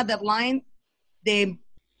the final deadline the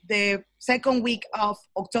second week of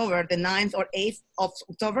October, the 9th or 8th of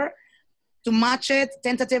October, to match it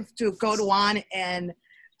tentative to Code One and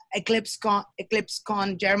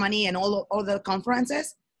EclipseCon Germany and all other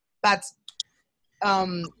conferences. But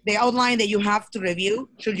the outline that you have to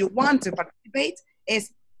review, should you want to participate,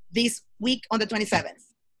 is this week on the 27th.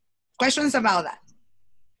 Questions about that?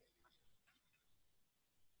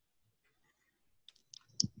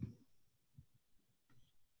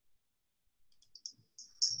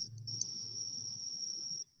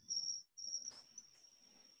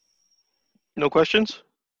 No questions?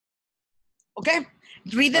 Okay,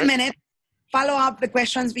 read the minute, follow up the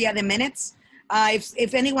questions via the minutes.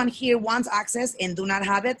 If anyone here wants access and do not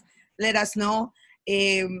have it, let us know.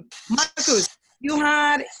 Marcus, you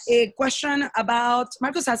had a question about,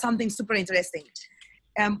 Marcus has something super interesting.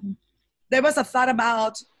 There was a thought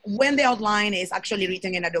about when the outline is actually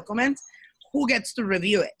written in a document, who gets to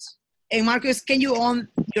review it? And Marcus, can you own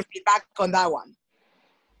your feedback on that one?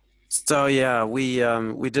 So yeah, we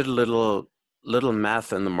did a little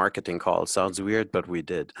math in the marketing call. It sounds weird, but we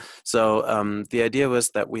did. So the idea was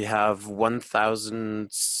that we have 1,000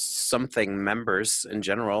 something members in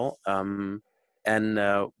general,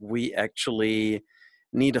 and we actually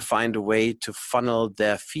need to find a way to funnel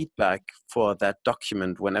their feedback for that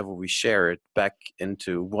document whenever we share it back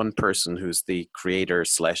into one person who's the creator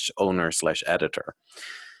 / owner / editor.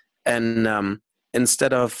 And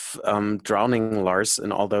instead of drowning Lars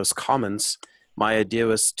in all those comments, my idea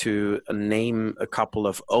was to name a couple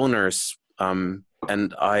of owners, and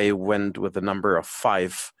I went with a number of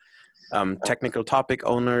 5 technical topic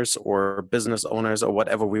owners or business owners or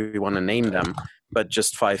whatever we want to name them, but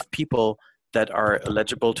just 5 people that are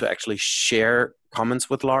eligible to actually share comments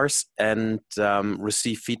with Lars and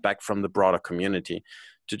receive feedback from the broader community,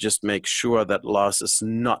 to just make sure that Lars is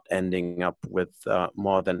not ending up with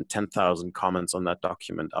more than 10,000 comments on that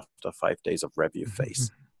document after 5 days of review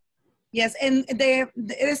phase. Yes, and it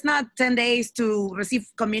is not 10 days to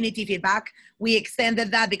receive community feedback. We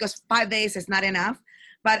extended that because 5 days is not enough.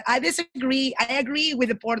 But I disagree. I agree with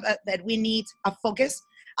the part that we need a focus.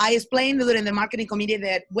 I explained during the marketing committee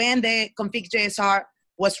that when the config JSR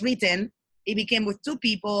was written, it became with 2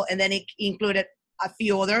 people, and then it included a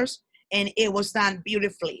few others, and it was done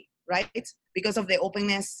beautifully, right? Because of the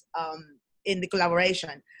openness in the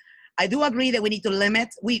collaboration. I do agree that we need to limit.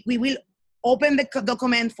 We will open the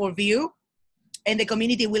document for view, and the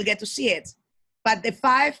community will get to see it. But the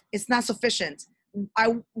 5 is not sufficient.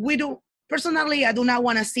 Personally, I do not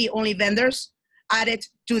want to see only vendors added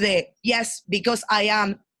to the yes, because I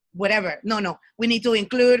am whatever. No. We need to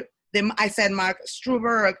include them. I said Mark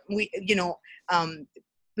Struber,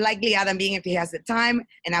 likely Adam being if he has the time,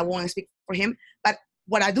 and I won't speak for him. But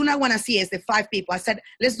what I do not want to see is the 5 people. I said,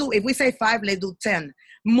 if we say 5, let's do 10.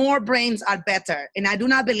 More brains are better. And I do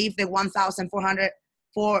not believe the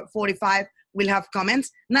 1,445 will have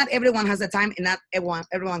comments. Not everyone has the time, and not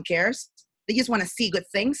everyone cares. They just want to see good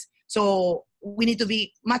things. So we need to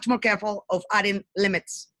be much more careful of adding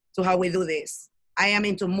limits to how we do this. I am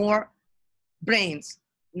into more brains,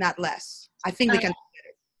 not less. I think we can.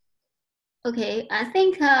 Okay, I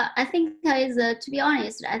think is to be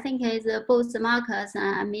honest, I think is both Marcus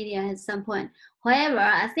and Amelia at some point. However,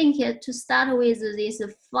 I think to start with these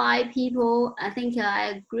 5 people, I think I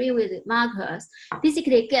agree with Marcus.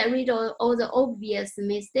 Basically, get rid of all the obvious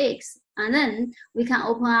mistakes, and then we can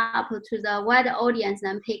open up to the wider audience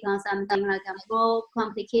and pick on something like a more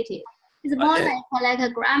complicated. It's more like a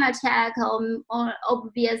grammar check or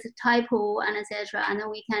obvious typo and etc. And then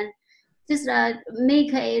we can just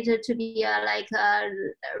make it to be like a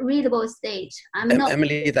readable state.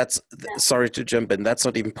 Emily, sorry to jump in. That's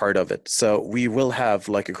not even part of it. So we will have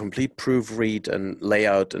like a complete proofread and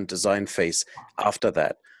layout and design phase after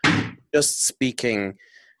that. Just speaking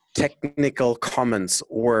technical comments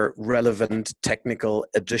or relevant technical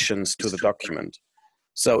additions to the document.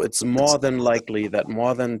 So it's more than likely that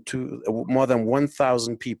more than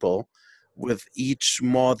 1,000 people with each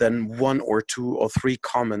more than 1 or 2 or 3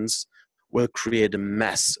 comments will create a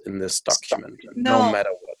mess in this document, no matter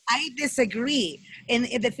what. I disagree. And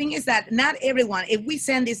the thing is that not everyone, if we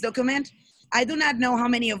send this document, I do not know how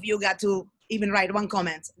many of you got to even write 1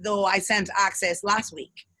 comment, though I sent access last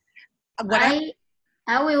week. I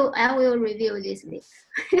will review this list.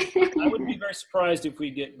 I would be very surprised if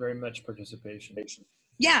we get very much participation.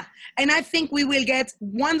 Yeah, and I think we will get,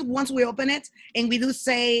 once we open it, and we do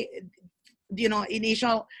say,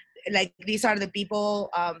 initial, like these are the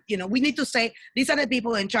people, we need to say these are the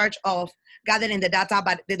people in charge of gathering the data,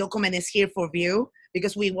 but the document is here for view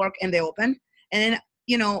because we work in the open. And then,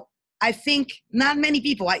 I think not many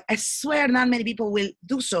people, I swear not many people will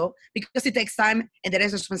do so because it takes time and there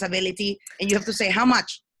is responsibility, and you have to say how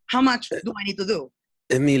much do I need to do?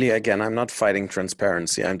 Emilia, again, I'm not fighting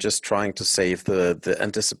transparency. I'm just trying to save the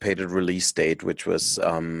anticipated release date, which was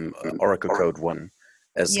Oracle Code 1.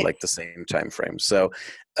 As like the same time frame. So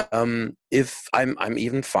if I'm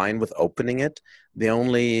even fine with opening it, the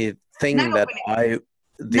only thing that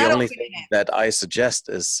I suggest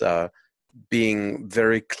is being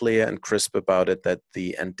very clear and crisp about it, that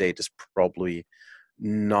the end date is probably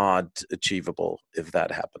not achievable if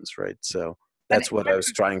that happens, right? So that's what I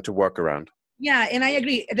was trying to work around. Yeah, and I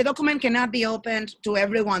agree. The document cannot be opened to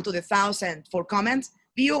everyone, to the 1,000 for comments,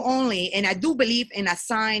 view only. And I do believe in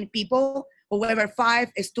assign people. However,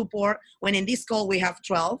 5 is too poor when in this call we have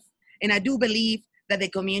 12. And I do believe that the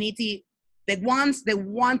community, the ones that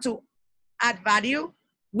want to add value,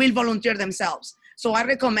 will volunteer themselves. So I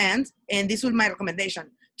recommend, and this will be my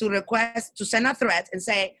recommendation, to send a thread and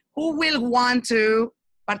say, who will want to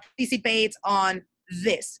participate on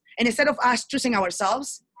this? And instead of us choosing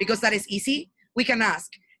ourselves, because that is easy, we can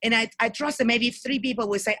ask. And I trust that maybe 3 people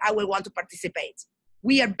will say, I will want to participate.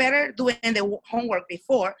 We are better doing the homework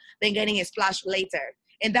before than getting a splash later.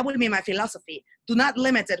 And that will be my philosophy. Do not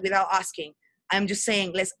limit it without asking. I'm just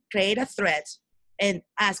saying, let's create a thread and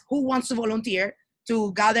ask who wants to volunteer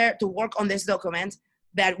to gather, to work on this document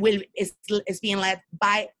that is being led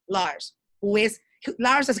by Lars.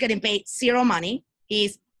 Lars is getting paid 0 money.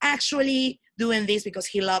 He's actually doing this because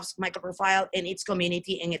he loves MicroProfile and its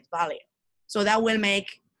community and its value. So that will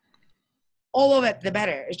make all of it the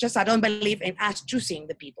better. It's just I don't believe in us choosing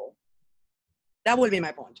the people. That will be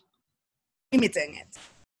my point. Limiting it.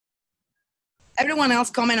 Everyone else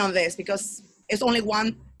comment on this because it's only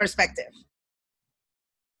one perspective.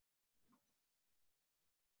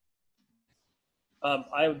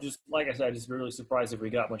 I would just, like I said, I'm just really surprised if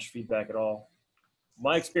we got much feedback at all.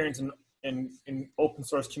 My experience in open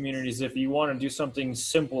source communities, if you want to do something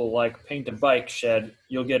simple like paint a bike shed,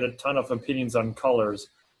 you'll get a ton of opinions on colors.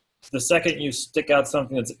 The second you stick out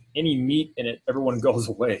something that's any meat in it, everyone goes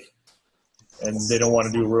away. and they don't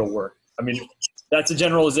want to do real work. I mean, that's a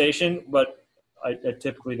generalization, but I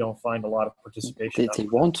typically don't find a lot of participation. They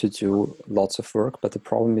want to do lots of work, but the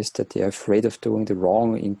problem is that they're afraid of doing the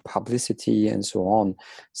wrong in publicity and so on.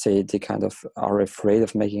 So they kind of are afraid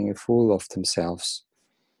of making a fool of themselves,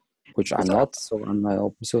 which I'm not, so I'm an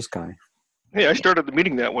open source guy. Hey, I started the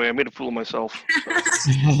meeting that way. I made a fool of myself.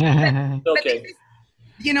 Okay.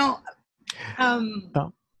 You know,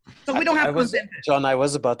 so we don't have John, I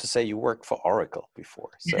was about to say you worked for Oracle before.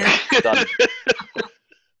 So done.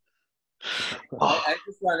 I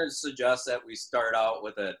just wanted to suggest that we start out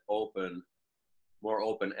with an more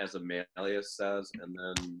open as Amelius says, and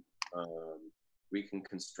then we can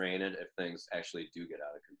constrain it if things actually do get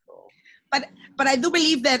out of control. But I do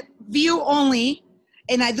believe that view only,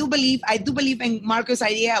 and I do believe in Marcus'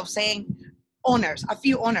 idea of saying owners, a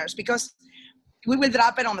few owners, because we will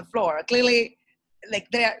drop it on the floor. Clearly, like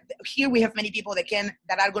here we have many people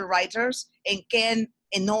that are good writers and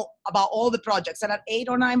know about all the projects. There are 8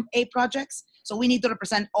 or 9 projects, so we need to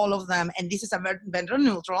represent all of them. And this is a vendor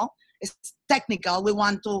neutral. It's technical. We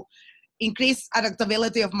want to increase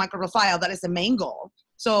adaptability of MicroProfile. That is the main goal.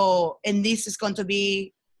 So, and this is going to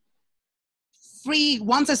be free.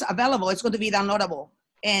 Once it's available, it's going to be downloadable.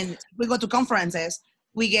 And we go to conferences,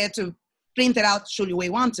 we get to print it out should we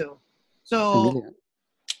want to. So,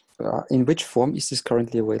 in which form is this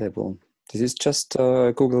currently available? This is just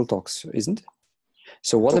Google Docs, isn't it?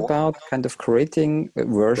 So what about kind of creating,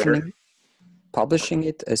 versioning, publishing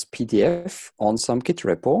it as PDF on some Git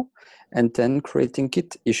repo, and then creating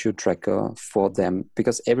Git issue tracker for them?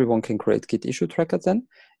 Because everyone can create Git issue tracker then.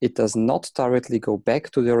 It does not directly go back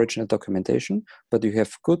to the original documentation, but you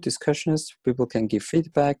have good discussions. People can give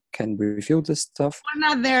feedback, can review this stuff. We're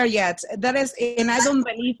not there yet. That is, and I don't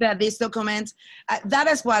believe that this document, that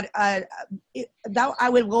is what, that I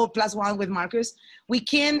will go +1 with Marcus. We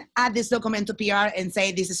can add this document to PR and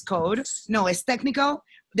say this is code. No, it's technical.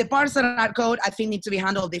 The parts that are code, I think, need to be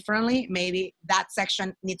handled differently. Maybe that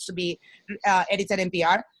section needs to be edited in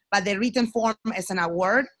PR, but the written form is in a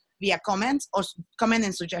Word via comment or comment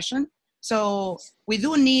and suggestion. So we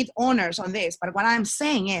do need owners on this. But what I'm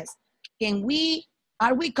saying is,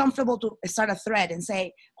 are we comfortable to start a thread and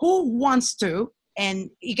say who wants to,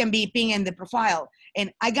 and it can be ping in the profile.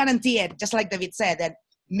 And I guarantee it, just like David said, that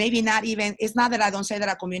maybe not even, it's not that I don't say that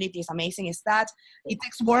our community is amazing. It's that it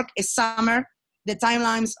takes work. It's summer. The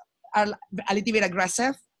timelines are a little bit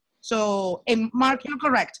aggressive. So, and Mark, you're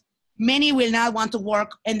correct. Many will not want to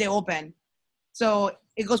work in the open. So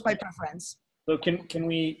it goes by preference. So can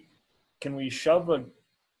we shove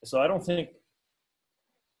so I don't think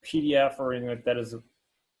PDF or anything like that is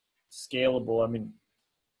scalable. I mean,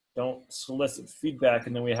 don't solicit feedback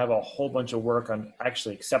and then we have a whole bunch of work on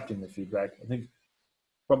actually accepting the feedback. I think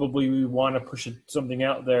probably we want to push something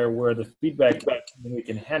out there where the feedback we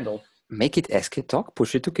can handle. Make it sktalk,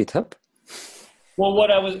 push it to GitHub. Well,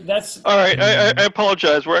 that's... All right, I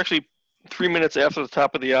apologize. We're actually 3 minutes after the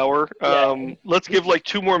top of the hour. Let's give like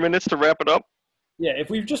 2 more minutes to wrap it up. Yeah, if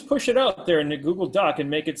we just push it out there in the Google Doc and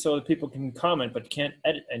make it so that people can comment but can't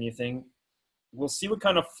edit anything, we'll see what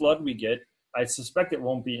kind of flood we get. I suspect it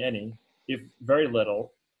won't be any, if very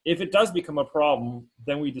little. If it does become a problem,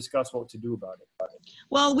 then we discuss what to do about it.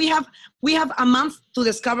 Well, we have a month to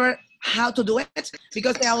discover how to do it,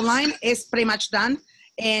 because the outline is pretty much done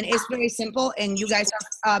and it's very simple. And you guys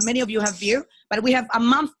have, many of you have Vue, but we have a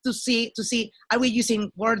month to see are we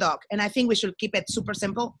using Word doc? And I think we should keep it super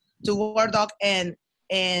simple to Word doc and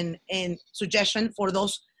suggestion for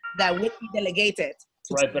those that will be delegated.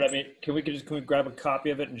 Right, but I mean, can we grab a copy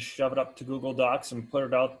of it and shove it up to Google Docs and put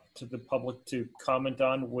it out to the public to comment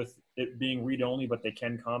on, with it being read-only, but they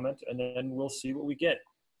can comment, and then we'll see what we get.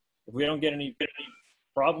 If we don't get any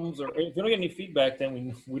problems, or if we don't get any feedback,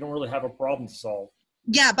 then we don't really have a problem to solve.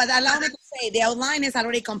 Yeah, but allow me to say, the outline is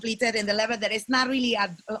already completed in the level that it's not really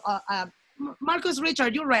Marcus,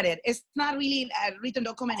 Richard, you read it. It's not really a written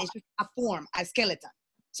document, it's just a form, a skeleton.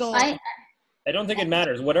 So I don't think it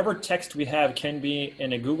matters. Whatever text we have can be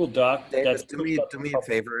in a Google Doc. David, do me a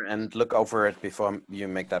favor and look over it before you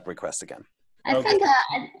make that request again. I think,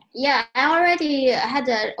 I already had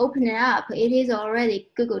to open it up. It is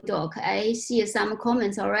already Google Doc. I see some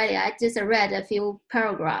comments already. I just read a few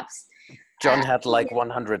paragraphs. John had like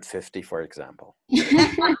 150, for example.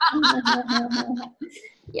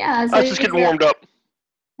 Yeah. So I was just getting warmed up.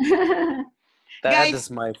 That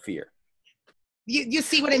is my fear. You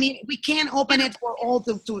see what I mean? We can't open it for all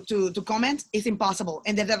to comment. It's impossible.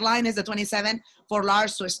 And the deadline is the 27th for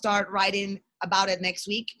Lars to start writing about it next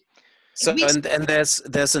week. So and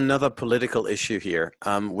there's another political issue here,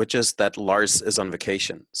 which is that Lars is on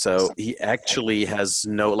vacation. So he actually has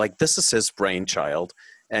no, like, this is his brainchild,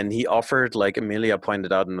 and he offered, like Amelia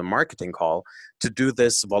pointed out in the marketing call, to do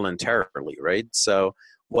this voluntarily, right? So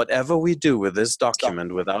whatever we do with this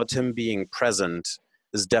document without him being present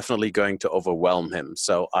is definitely going to overwhelm him.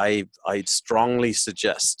 So I strongly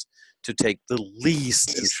suggest to take the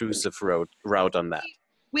least intrusive route on that.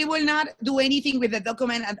 We will not do anything with the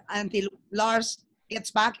document until Lars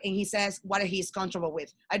gets back and he says what he's comfortable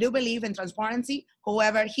with. I do believe in transparency.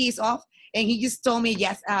 However, he's off, and he just told me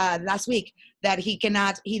last week that he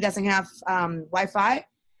doesn't have Wi-Fi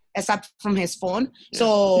except from his phone. Yeah.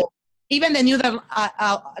 So even the new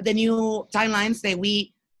timelines that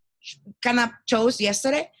we kind of chose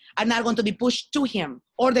yesterday are not going to be pushed to him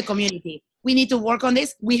or the community. We need to work on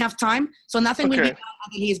this. We have time, so nothing will be done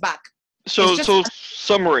until he's back. So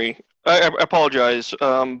summary. I apologize,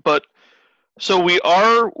 but so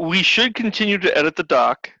we should continue to edit the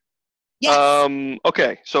doc. Yes.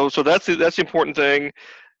 Okay. So that's the important thing.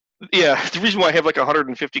 Yeah. The reason why I have like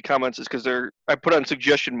 150 comments is because I put on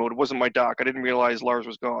suggestion mode. It wasn't my doc. I didn't realize Lars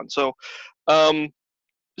was gone. So, I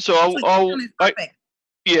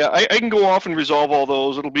can go off and resolve all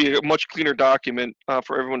those. It'll be a much cleaner document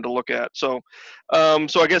for everyone to look at. So,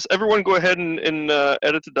 so I guess everyone go ahead and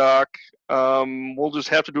edit the doc. We'll just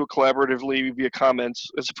have to do it collaboratively via comments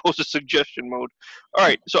as opposed to suggestion mode. All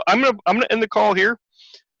right. So I'm gonna end the call here.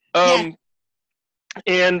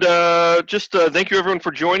 And just thank you everyone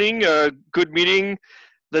for joining. Good meeting.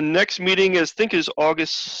 The next meeting is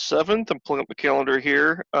August 7th. I'm pulling up the calendar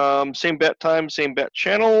here. Same bat time, same bat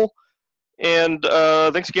channel. And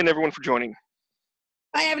thanks again, everyone, for joining.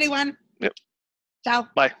 Bye, everyone. Yep. Ciao.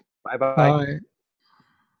 Bye. Bye-bye. Bye.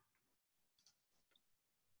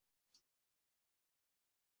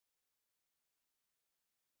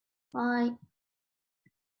 Bye.